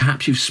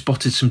 Perhaps you've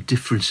spotted some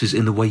differences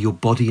in the way your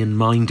body and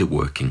mind are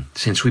working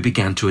since we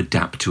began to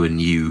adapt to a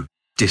new,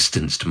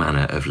 distanced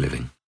manner of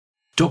living.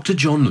 Dr.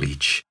 John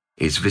Leach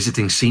is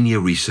Visiting Senior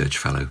Research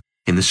Fellow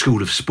in the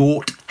School of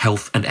Sport,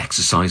 Health and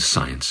Exercise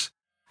Science,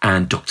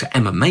 and Dr.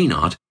 Emma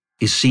Maynard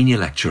is Senior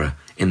Lecturer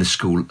in the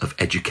School of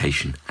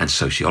Education and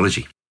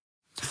Sociology.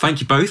 Thank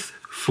you both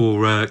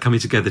for coming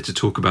together to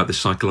talk about the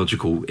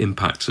psychological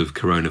impacts of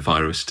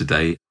coronavirus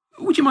today.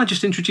 Would you mind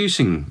just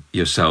introducing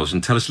yourselves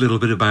and tell us a little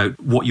bit about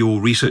what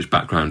your research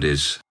background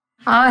is?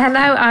 Oh,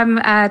 hello, I'm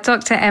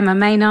Dr. Emma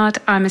Maynard.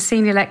 I'm a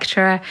Senior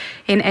Lecturer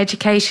in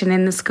Education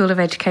in the School of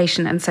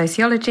Education and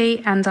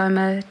Sociology, and I'm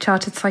a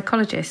Chartered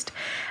Psychologist.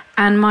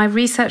 And my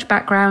research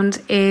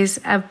background is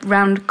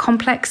around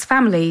complex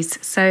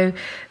families, so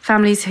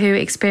families who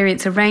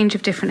experience a range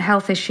of different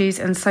health issues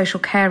and social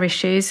care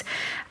issues,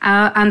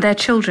 and their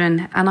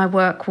children. And I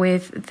work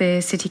with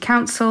the City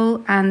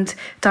Council and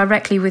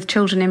directly with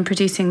children in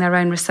producing their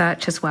own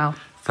research as well.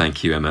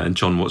 Thank you, Emma. And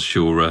John, what's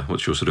your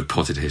sort of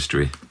potted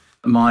history?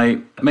 My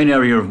main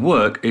area of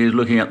work is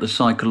looking at the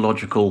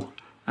psychological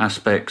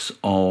aspects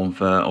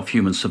of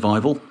human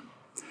survival,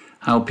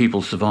 how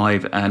people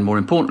survive, and more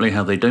importantly,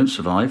 how they don't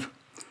survive,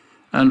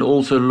 and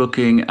also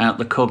looking at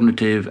the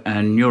cognitive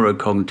and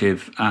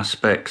neurocognitive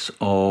aspects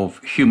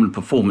of human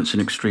performance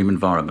in extreme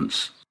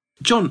environments.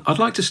 John, I'd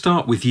like to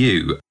start with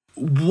you.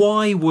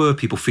 Why were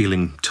people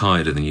feeling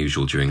tireder than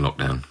usual during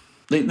lockdown?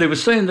 They were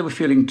saying they were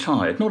feeling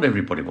tired. Not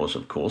everybody was,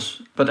 of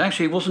course, but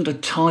actually it wasn't a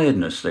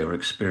tiredness they were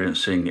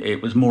experiencing,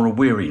 it was more a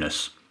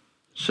weariness.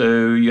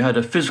 So you had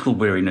a physical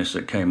weariness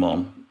that came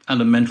on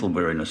and a mental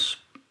weariness.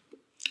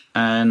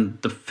 And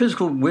the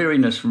physical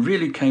weariness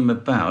really came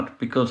about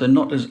because they're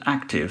not as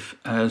active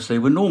as they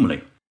were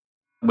normally.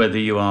 Whether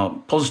you are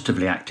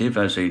positively active,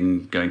 as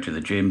in going to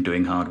the gym,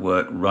 doing hard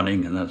work,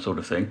 running and that sort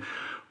of thing,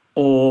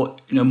 or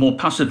more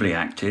passively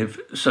active,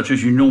 such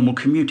as your normal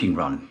commuting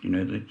run.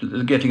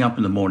 They're getting up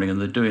in the morning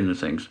and they're doing the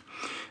things.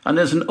 And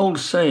there's an old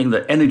saying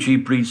that energy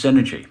breeds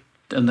energy,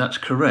 and that's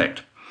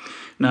correct.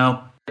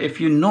 Now, if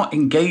you're not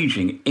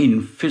engaging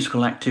in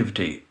physical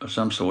activity of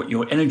some sort,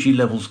 your energy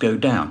levels go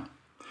down.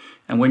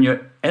 And when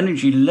your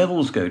energy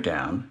levels go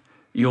down,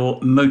 your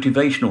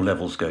motivational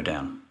levels go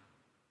down.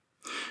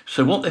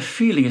 So what they're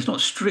feeling is not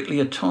strictly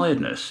a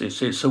tiredness,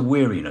 it's a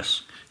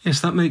weariness.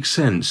 Yes, that makes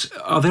sense.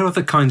 Are there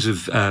other kinds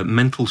of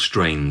mental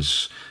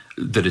strains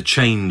that a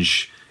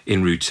change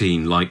in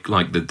routine, like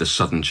the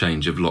sudden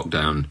change of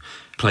lockdown,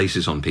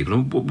 places on people?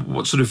 And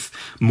what sort of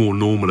more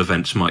normal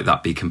events might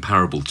that be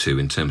comparable to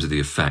in terms of the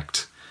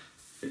effect?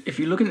 If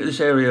you're looking at this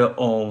area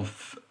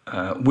of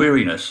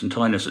weariness and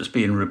tiredness that's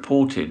being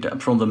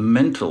reported from the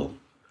mental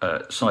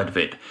side of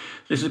it,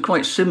 this is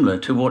quite similar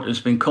to what has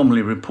been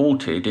commonly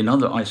reported in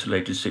other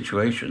isolated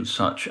situations,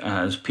 such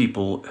as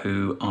people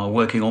who are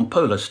working on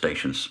polar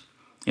stations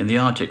in the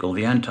Arctic or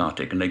the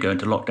Antarctic, and they go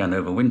into lockdown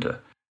over winter.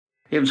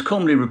 It was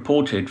commonly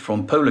reported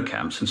from polar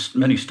camps, and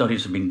many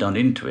studies have been done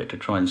into it to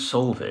try and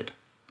solve it,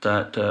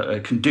 that a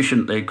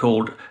condition they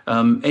called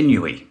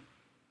ennui,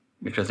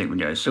 which I think we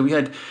know.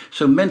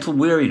 So mental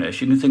weariness,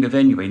 you can think of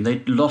ennui, and they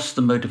lost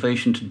the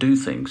motivation to do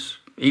things.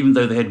 Even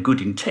though they had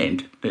good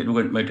intent, they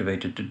weren't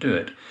motivated to do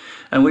it.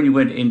 And when you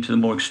went into the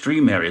more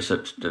extreme areas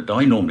that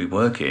I normally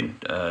work in,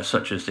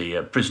 such as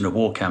the prisoner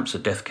war camps, the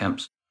death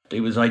camps,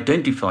 it was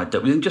identified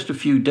that within just a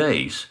few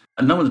days,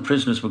 a number of the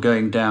prisoners were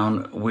going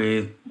down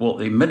with what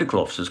the medical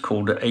officers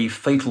called a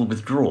fatal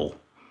withdrawal,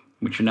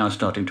 which you're now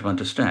starting to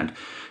understand.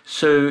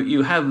 So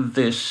you have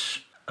this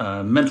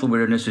mental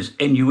weariness, this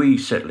ennui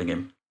settling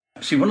in.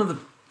 See, one of the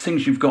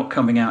things you've got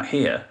coming out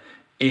here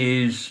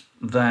is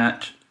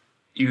that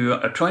you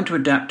are trying to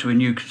adapt to a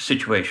new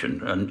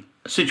situation, and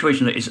a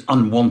situation that is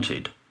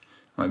unwanted.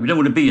 Right? We don't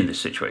want to be in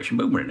this situation,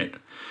 but we're in it.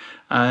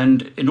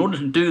 And in order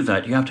to do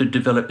that, you have to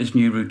develop this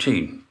new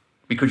routine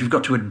because you've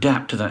got to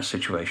adapt to that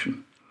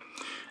situation.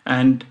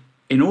 And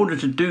in order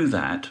to do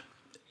that,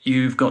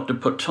 you've got to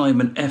put time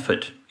and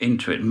effort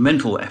into it,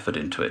 mental effort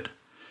into it.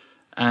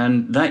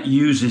 And that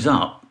uses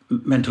up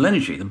mental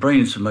energy. The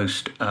brain is the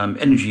most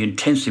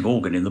energy-intensive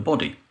organ in the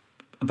body.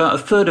 About a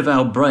third of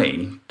our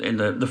brain, in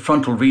the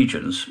frontal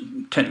regions,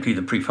 technically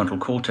the prefrontal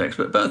cortex,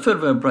 but about a third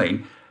of our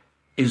brain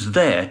is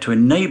there to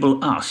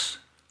enable us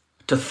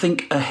to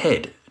think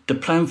ahead, to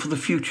plan for the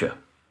future.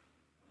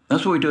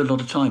 That's what we do a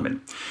lot of time in.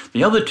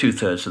 The other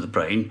 2/3 of the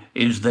brain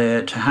is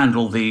there to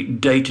handle the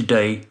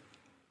day-to-day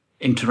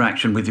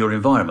interaction with your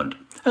environment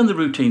and the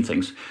routine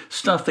things,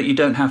 stuff that you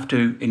don't have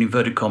to, in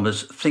inverted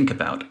commas, think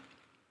about.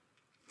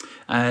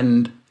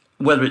 And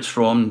whether it's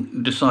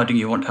from deciding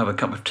you want to have a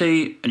cup of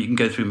tea and you can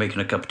go through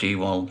making a cup of tea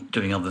while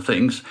doing other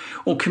things,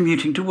 or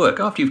commuting to work.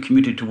 After you've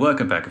commuted to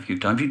work and back a few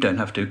times, you don't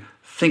have to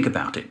think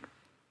about it.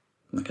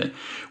 Okay?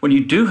 When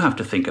you do have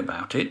to think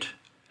about it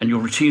and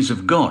your routines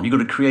have gone, you've got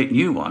to create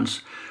new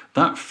ones,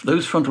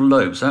 those frontal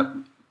lobes, that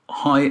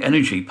high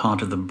energy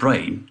part of the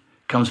brain,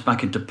 comes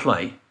back into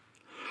play.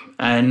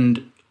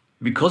 And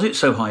because it's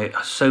so high,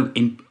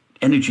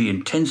 energy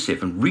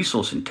intensive and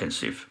resource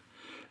intensive,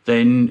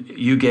 then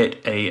you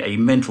get a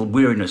mental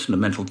weariness and a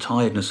mental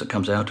tiredness that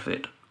comes out of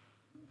it.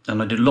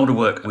 And I did a lot of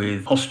work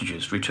with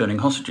hostages, returning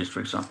hostages, for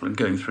example, and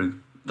going through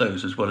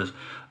those as well as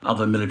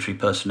other military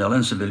personnel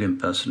and civilian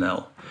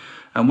personnel.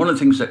 And one of the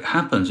things that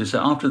happens is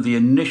that after the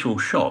initial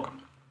shock,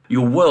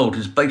 your world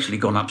has basically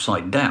gone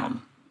upside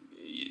down.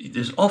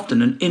 There's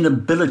often an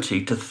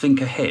inability to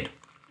think ahead.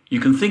 You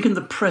can think in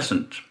the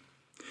present,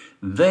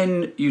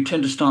 then you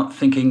tend to start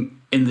thinking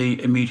in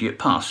the immediate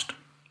past.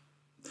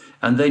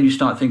 And then you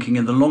start thinking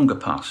in the longer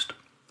past.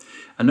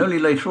 And only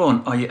later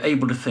on are you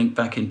able to think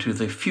back into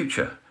the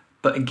future.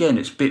 But again,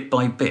 it's bit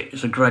by bit.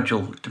 It's a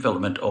gradual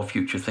development of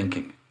future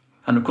thinking.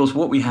 And of course,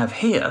 what we have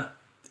here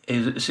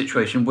is a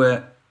situation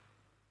where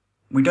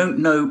we don't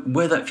know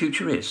where that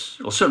future is.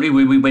 Or certainly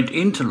when we went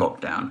into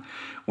lockdown,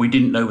 we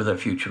didn't know where that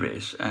future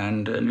is.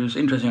 And it was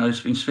interesting.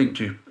 I've been speaking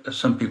to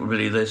some people,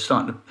 really, they're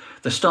starting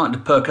to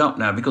perk up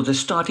now because they're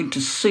starting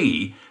to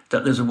see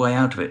that there's a way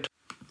out of it.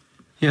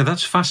 Yeah,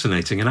 that's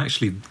fascinating and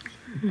actually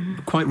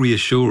quite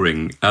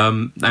reassuring.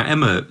 Now,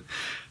 Emma,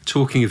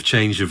 talking of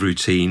change of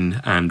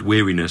routine and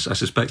weariness, I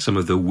suspect some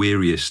of the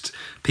weariest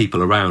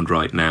people around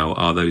right now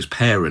are those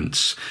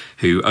parents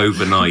who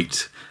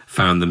overnight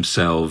found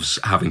themselves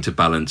having to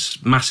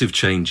balance massive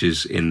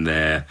changes in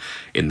their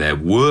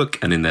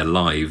work and in their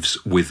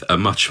lives with a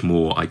much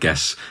more, I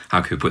guess,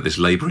 how can we put this,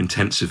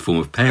 labour-intensive form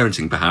of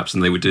parenting perhaps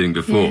than they were doing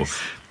before.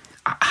 Yes.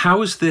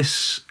 How has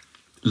this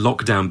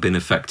lockdown been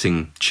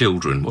affecting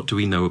children? What do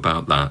we know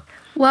about that?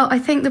 Well, I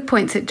think the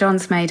points that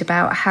John's made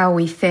about how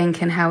we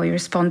think and how we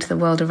respond to the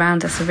world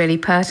around us are really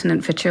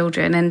pertinent for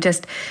children. And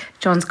just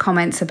John's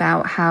comments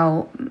about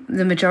how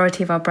the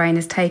majority of our brain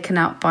is taken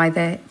up by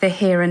the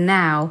here and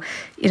now.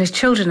 You know,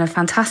 children are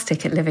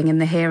fantastic at living in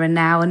the here and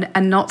now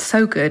and not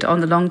so good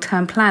on the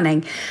long-term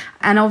planning.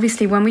 And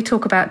obviously, when we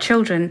talk about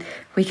children,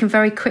 we can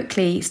very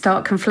quickly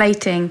start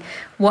conflating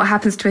what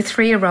happens to a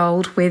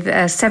 3-year-old with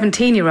a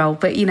 17-year-old.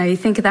 But, you know, you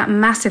think of that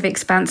massive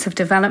expanse of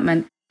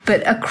development.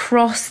 But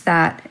across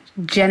that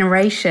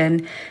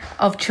generation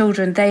of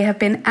children, they have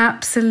been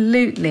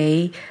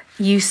absolutely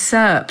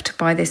usurped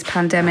by this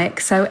pandemic.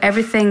 So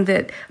everything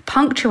that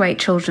punctuate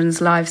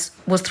children's lives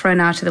was thrown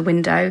out of the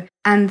window.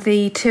 And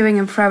the toing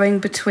and froing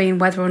between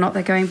whether or not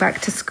they're going back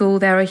to school,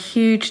 there are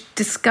huge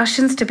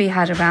discussions to be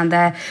had around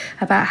there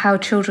about how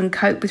children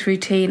cope with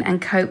routine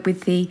and cope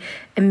with the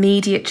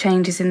immediate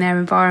changes in their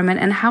environment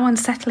and how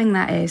unsettling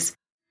that is.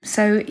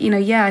 So, you know,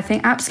 yeah, I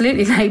think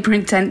absolutely labour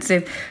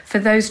intensive for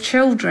those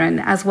children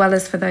as well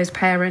as for those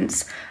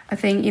parents. I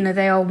think, you know,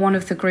 they are one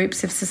of the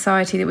groups of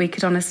society that we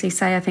could honestly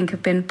say, I think,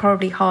 have been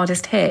probably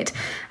hardest hit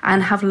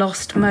and have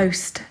lost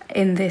most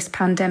in this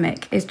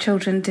pandemic is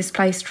children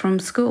displaced from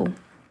school.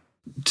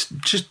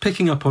 Just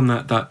picking up on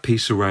that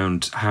piece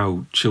around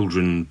how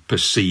children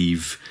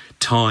perceive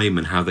time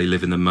and how they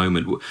live in the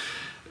moment.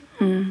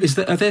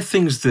 Are there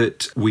things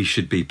that we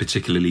should be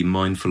particularly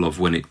mindful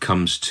of when it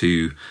comes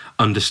to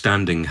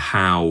understanding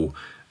how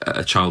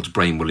a child's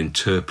brain will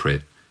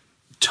interpret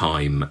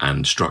time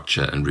and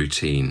structure and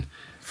routine?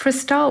 For a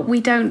start,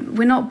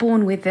 we're not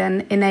born with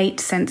an innate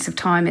sense of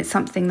time. It's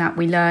something that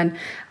we learn.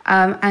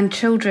 And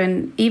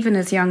children, even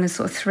as young as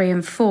sort of 3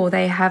 and 4,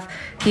 they have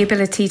the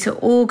ability to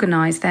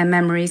organise their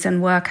memories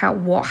and work out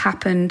what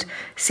happened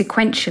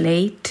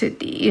sequentially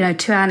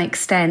to an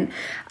extent.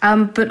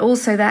 But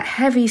also that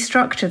heavy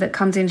structure that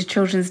comes into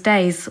children's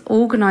days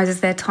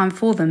organises their time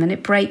for them, and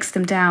it breaks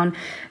them down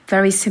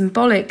very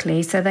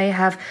symbolically. So they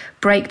have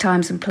break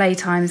times and play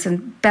times,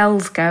 and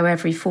bells go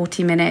every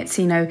 40 minutes,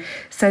 you know.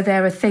 So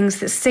there are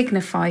things that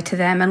signify to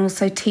them and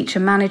also teach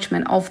a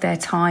management of their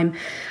time.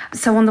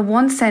 So on the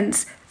one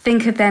sense,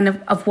 think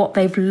of what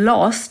they've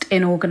lost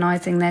in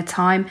organising their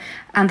time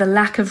and the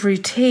lack of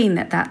routine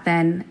that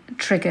then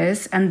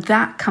triggers, and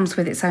that comes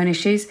with its own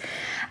issues.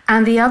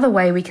 And the other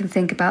way we can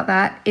think about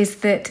that is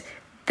that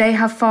they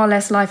have far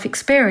less life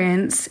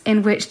experience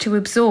in which to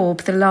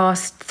absorb the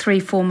last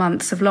 3-4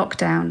 months of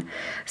lockdown.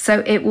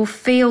 So it will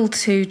feel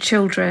to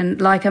children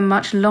like a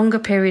much longer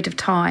period of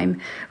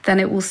time than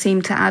it will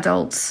seem to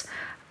adults.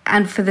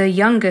 And for the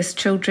youngest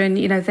children,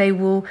 you know,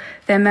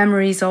 their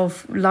memories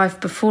of life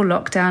before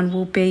lockdown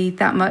will be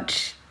that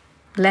much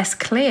less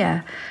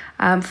clear.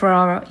 For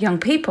our young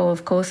people,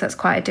 of course, that's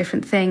quite a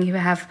different thing. You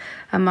have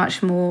a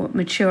much more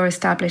mature,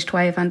 established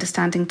way of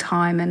understanding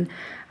time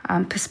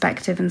and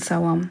perspective and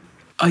so on.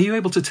 Are you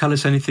able to tell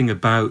us anything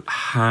about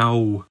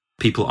how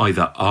people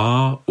either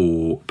are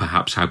or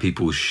perhaps how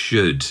people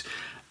should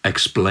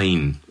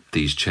explain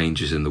these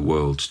changes in the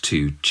world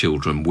to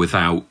children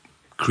without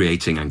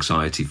creating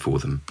anxiety for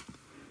them?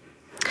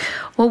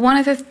 Well, one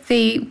of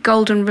the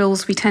golden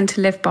rules we tend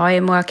to live by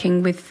in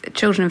working with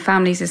children and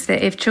families is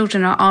that if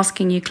children are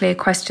asking you clear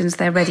questions,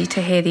 they're ready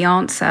to hear the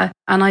answer.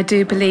 And I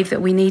do believe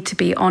that we need to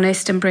be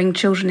honest and bring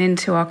children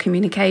into our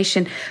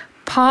communication,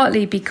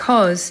 partly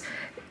because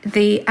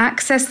the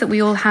access that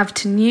we all have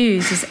to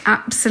news is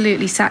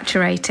absolutely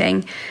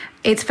saturating.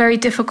 It's very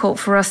difficult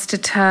for us to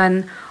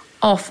turn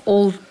off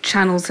all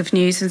channels of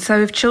news. And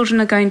so if children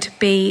are going to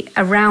be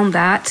around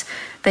that,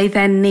 they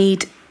then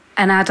need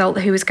an adult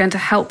who is going to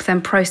help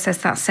them process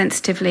that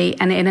sensitively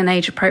and in an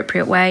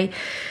age-appropriate way.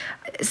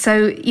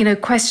 So, you know,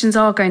 questions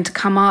are going to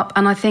come up,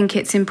 and I think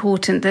it's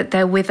important that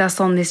they're with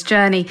us on this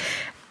journey.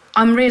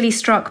 I'm really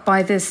struck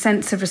by the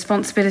sense of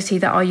responsibility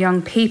that our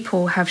young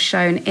people have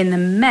shown in the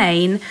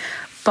main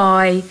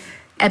by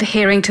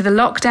adhering to the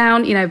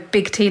lockdown, you know,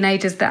 big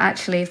teenagers that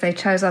actually, if they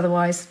chose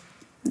otherwise,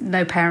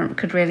 no parent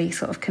could really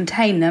sort of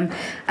contain them.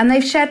 And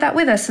they've shared that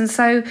with us. And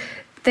so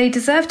they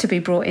deserve to be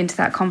brought into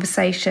that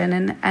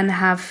conversation and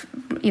have,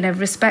 you know,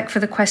 respect for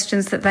the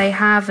questions that they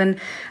have. And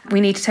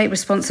we need to take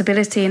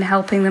responsibility in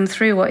helping them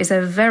through what is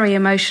a very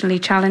emotionally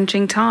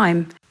challenging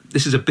time.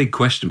 This is a big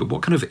question, but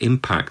what kind of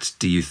impact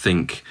do you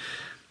think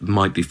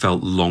might be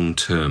felt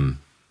long-term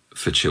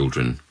for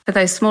children? For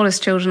those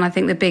smallest children, I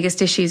think the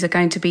biggest issues are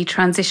going to be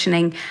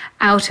transitioning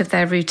out of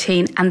their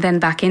routine and then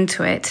back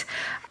into it.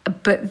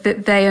 But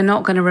they are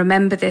not going to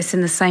remember this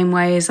in the same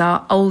way as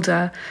our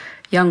older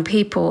young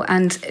people,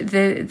 and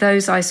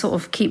those I sort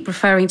of keep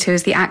referring to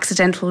as the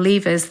accidental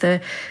leavers,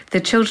 the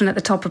children at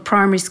the top of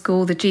primary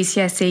school, the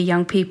GCSE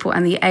young people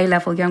and the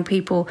A-level young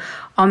people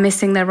are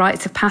missing their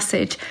rites of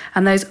passage,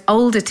 and those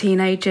older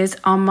teenagers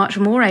are much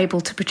more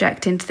able to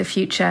project into the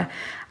future,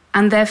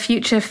 and their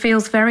future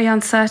feels very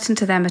uncertain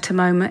to them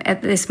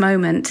at this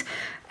moment.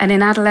 And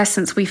in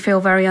adolescence, we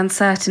feel very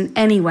uncertain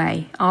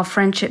anyway. Our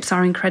friendships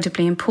are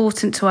incredibly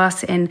important to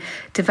us in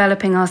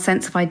developing our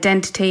sense of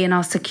identity and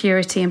our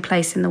security and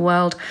place in the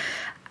world.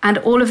 And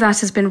all of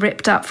that has been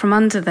ripped up from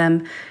under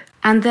them.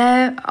 And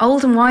they're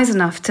old and wise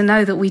enough to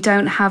know that we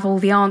don't have all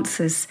the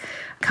answers.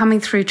 Coming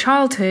through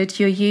childhood,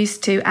 you're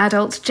used to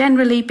adults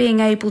generally being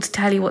able to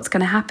tell you what's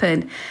going to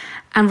happen.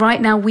 And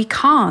right now, we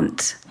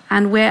can't.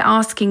 And we're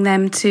asking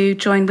them to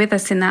join with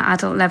us in that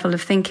adult level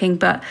of thinking,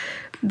 but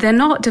they're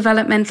not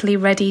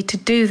developmentally ready to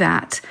do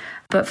that.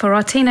 But for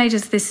our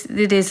teenagers,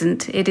 it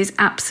isn't. It is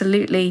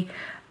absolutely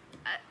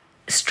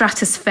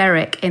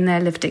stratospheric in their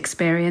lived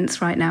experience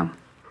right now.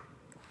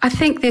 I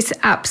think this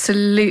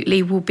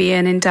absolutely will be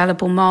an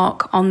indelible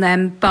mark on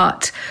them,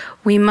 but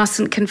we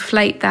mustn't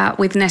conflate that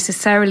with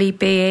necessarily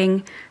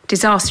being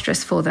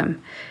disastrous for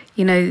them.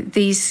 You know,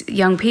 these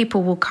young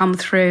people will come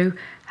through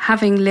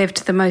having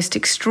lived the most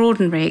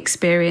extraordinary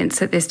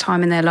experience at this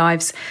time in their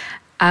lives.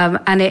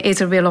 And it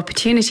is a real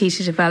opportunity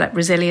to develop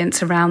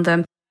resilience around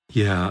them.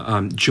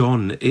 Yeah,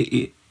 John,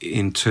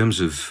 in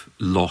terms of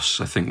loss,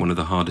 I think one of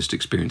the hardest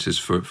experiences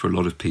for a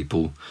lot of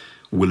people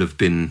will have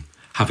been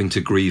having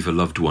to grieve a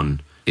loved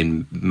one,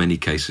 in many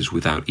cases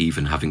without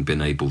even having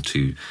been able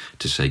to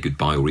say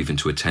goodbye or even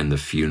to attend the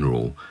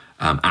funeral,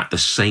 at the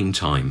same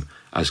time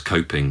as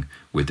coping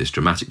with this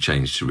dramatic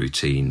change to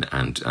routine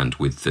and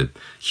with the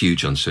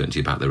huge uncertainty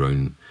about their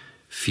own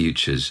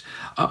futures.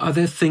 Are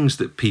there things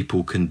that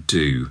people can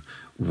do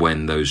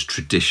when those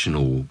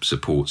traditional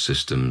support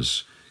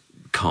systems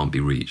can't be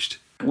reached?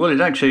 Well,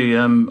 it actually,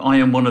 I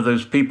am one of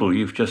those people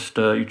you've just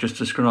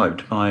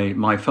described.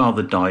 My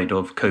father died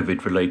of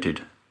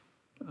COVID-related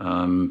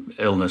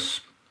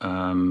illness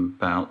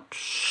about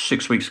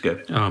 6 weeks ago.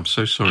 Oh, I'm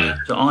so sorry.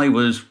 So I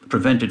was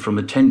prevented from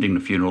attending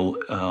the funeral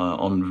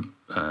on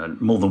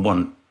more than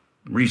one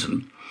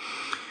reason.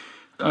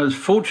 I was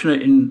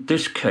fortunate in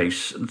this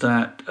case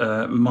that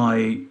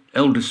my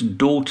eldest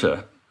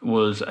daughter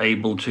was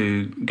able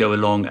to go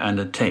along and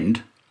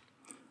attend.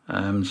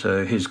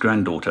 So his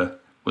granddaughter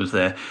was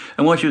there.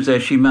 And while she was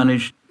there, she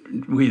managed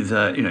with,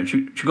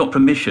 she got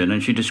permission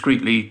and she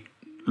discreetly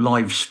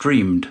live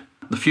streamed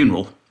the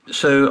funeral.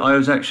 So I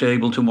was actually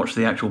able to watch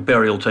the actual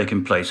burial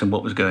taking place and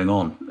what was going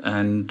on,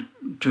 and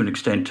to an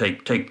extent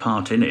take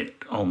part in it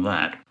on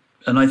that.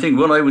 And I think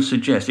what I would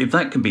suggest, if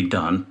that can be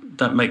done,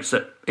 that makes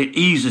it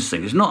eases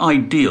things. It's not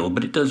ideal,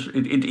 but it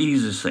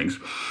eases things.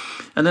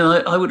 And then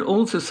I would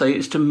also say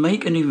is to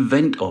make an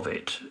event of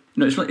it.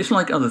 You know, it's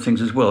like other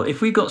things as well.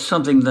 If we got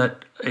something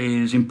that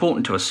is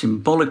important to us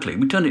symbolically,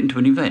 we turn it into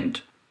an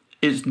event.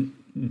 It's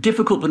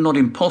difficult but not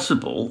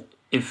impossible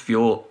if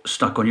you're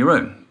stuck on your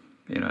own,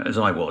 you know, as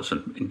I was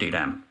and indeed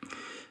am.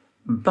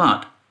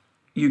 But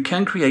you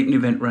can create an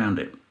event around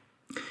it.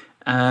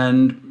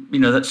 And, you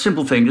know, that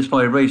simple thing, just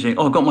by raising,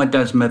 I've got my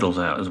dad's medals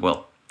out as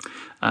well.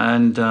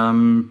 And,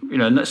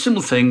 and that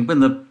simple thing, when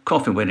the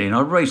coffin went in,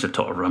 I raised a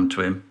tot of rum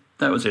to him.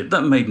 That was it.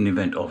 That made an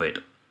event of it.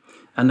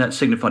 And that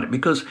signified it.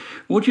 Because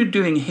what you're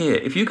doing here,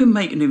 if you can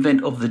make an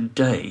event of the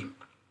day,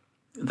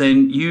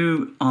 then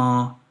you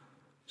are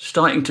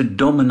starting to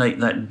dominate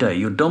that day.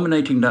 You're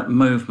dominating that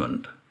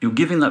movement. You're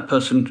giving that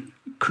person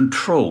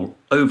control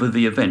over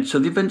the event. So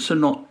the events are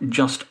not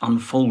just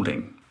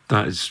unfolding.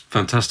 That is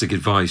fantastic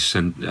advice.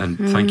 And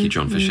thank you,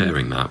 John, for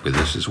sharing that with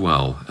us as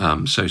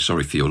well. So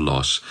sorry for your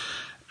loss.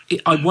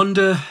 I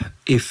wonder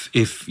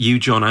if you,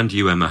 John, and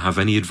you, Emma, have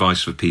any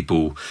advice for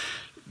people.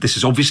 This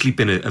has obviously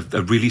been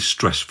a really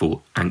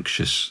stressful,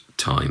 anxious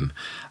time.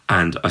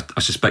 And I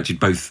suspect you'd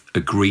both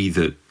agree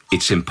that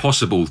it's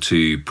impossible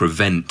to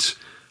prevent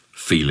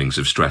feelings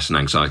of stress and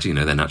anxiety. You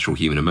know, they're natural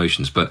human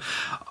emotions. But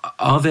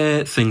are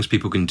there things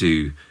people can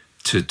do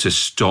to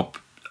stop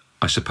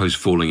I suppose,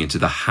 falling into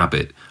the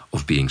habit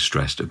of being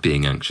stressed, of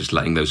being anxious,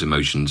 letting those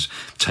emotions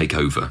take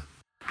over?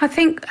 I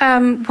think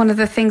one of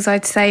the things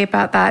I'd say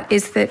about that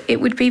is that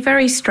it would be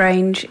very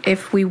strange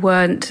if we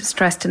weren't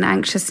stressed and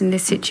anxious in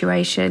this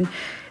situation.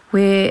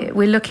 We're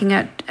looking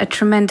at a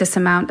tremendous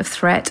amount of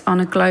threat on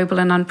a global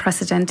and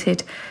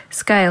unprecedented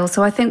scale.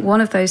 So I think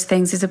one of those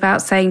things is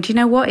about saying, do you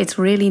know what? It's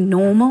really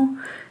normal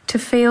to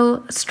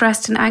feel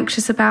stressed and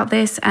anxious about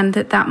this, and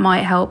that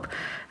might help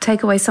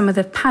take away some of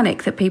the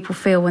panic that people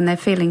feel when they're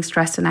feeling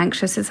stressed and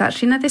anxious. It's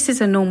actually, no, this is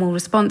a normal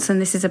response,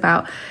 and this is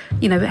about,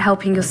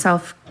 helping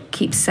yourself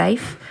keep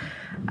safe.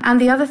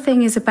 And the other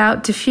thing is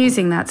about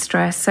diffusing that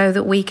stress so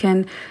that we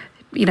can,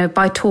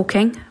 by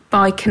talking,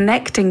 by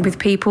connecting with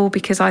people,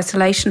 because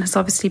isolation has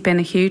obviously been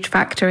a huge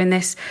factor in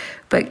this,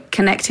 but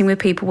connecting with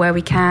people where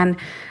we can,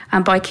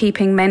 and by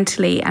keeping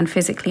mentally and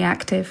physically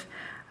active.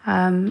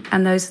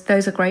 And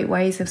those are great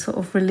ways of sort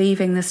of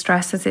relieving the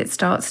stress as it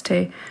starts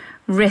to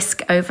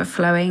risk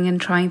overflowing and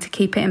trying to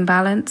keep it in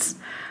balance.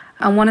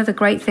 And one of the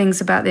great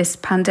things about this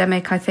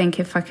pandemic, I think,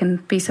 if I can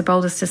be so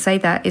bold as to say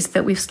that, is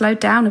that we've slowed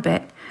down a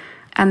bit.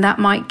 And that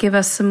might give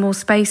us some more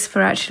space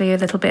for actually a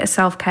little bit of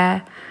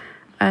self-care,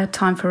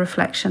 time for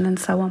reflection and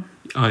so on.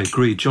 I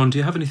agree. John, do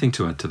you have anything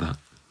to add to that?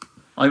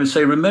 I would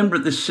say, remember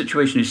that this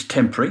situation is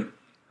temporary,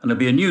 and there'll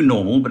be a new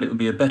normal, but it will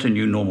be a better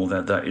new normal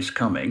that is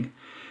coming.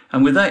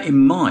 And with that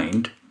in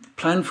mind,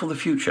 plan for the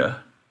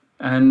future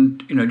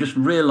and, just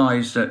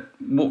realise that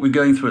what we're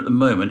going through at the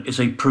moment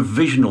is a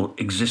provisional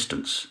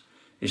existence.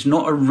 It's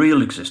not a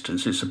real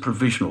existence, it's a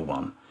provisional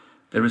one.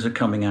 There is a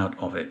coming out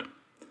of it.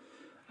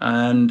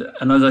 And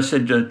as I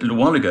said a little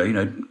while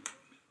ago,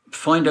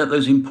 find out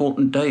those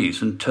important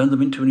days and turn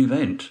them into an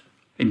event.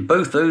 In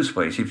both those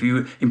ways, if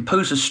you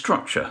impose a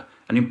structure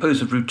and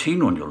impose a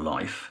routine on your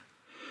life,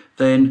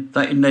 then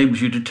that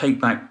enables you to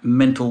take back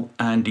mental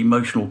and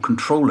emotional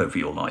control over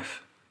your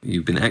life.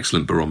 You've been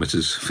excellent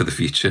barometers for the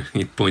future.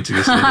 You're pointing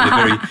us in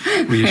a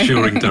very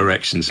reassuring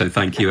direction. So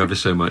thank you ever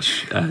so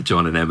much,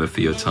 John and Emma,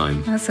 for your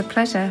time. That's a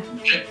pleasure.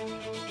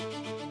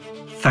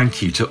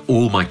 Thank you to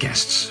all my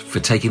guests for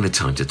taking the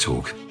time to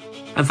talk.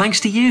 And thanks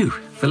to you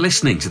for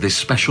listening to this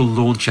special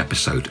launch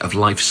episode of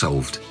Life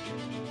Solved.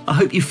 I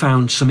hope you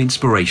found some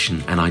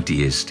inspiration and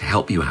ideas to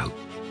help you out.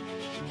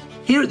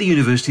 Here at the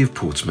University of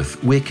Portsmouth,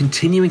 we're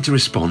continuing to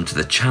respond to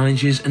the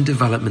challenges and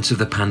developments of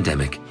the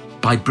pandemic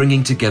by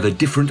bringing together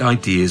different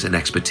ideas and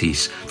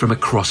expertise from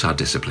across our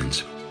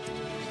disciplines.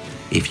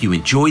 If you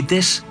enjoyed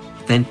this,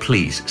 then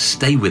please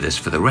stay with us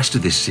for the rest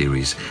of this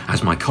series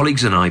as my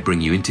colleagues and I bring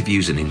you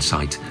interviews and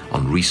insight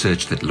on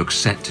research that looks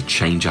set to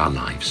change our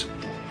lives.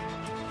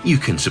 You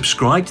can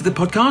subscribe to the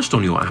podcast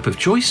on your app of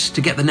choice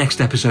to get the next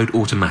episode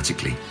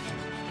automatically.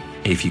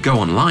 If you go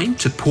online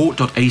to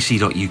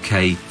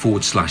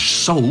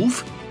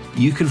port.ac.uk/solve,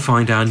 you can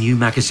find our new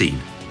magazine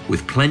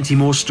with plenty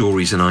more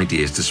stories and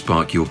ideas to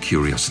spark your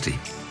curiosity.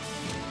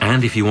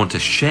 And if you want to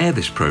share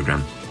this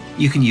programme,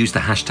 you can use the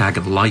hashtag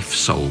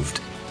LifeSolved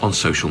on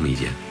social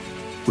media.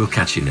 We'll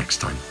catch you next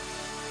time.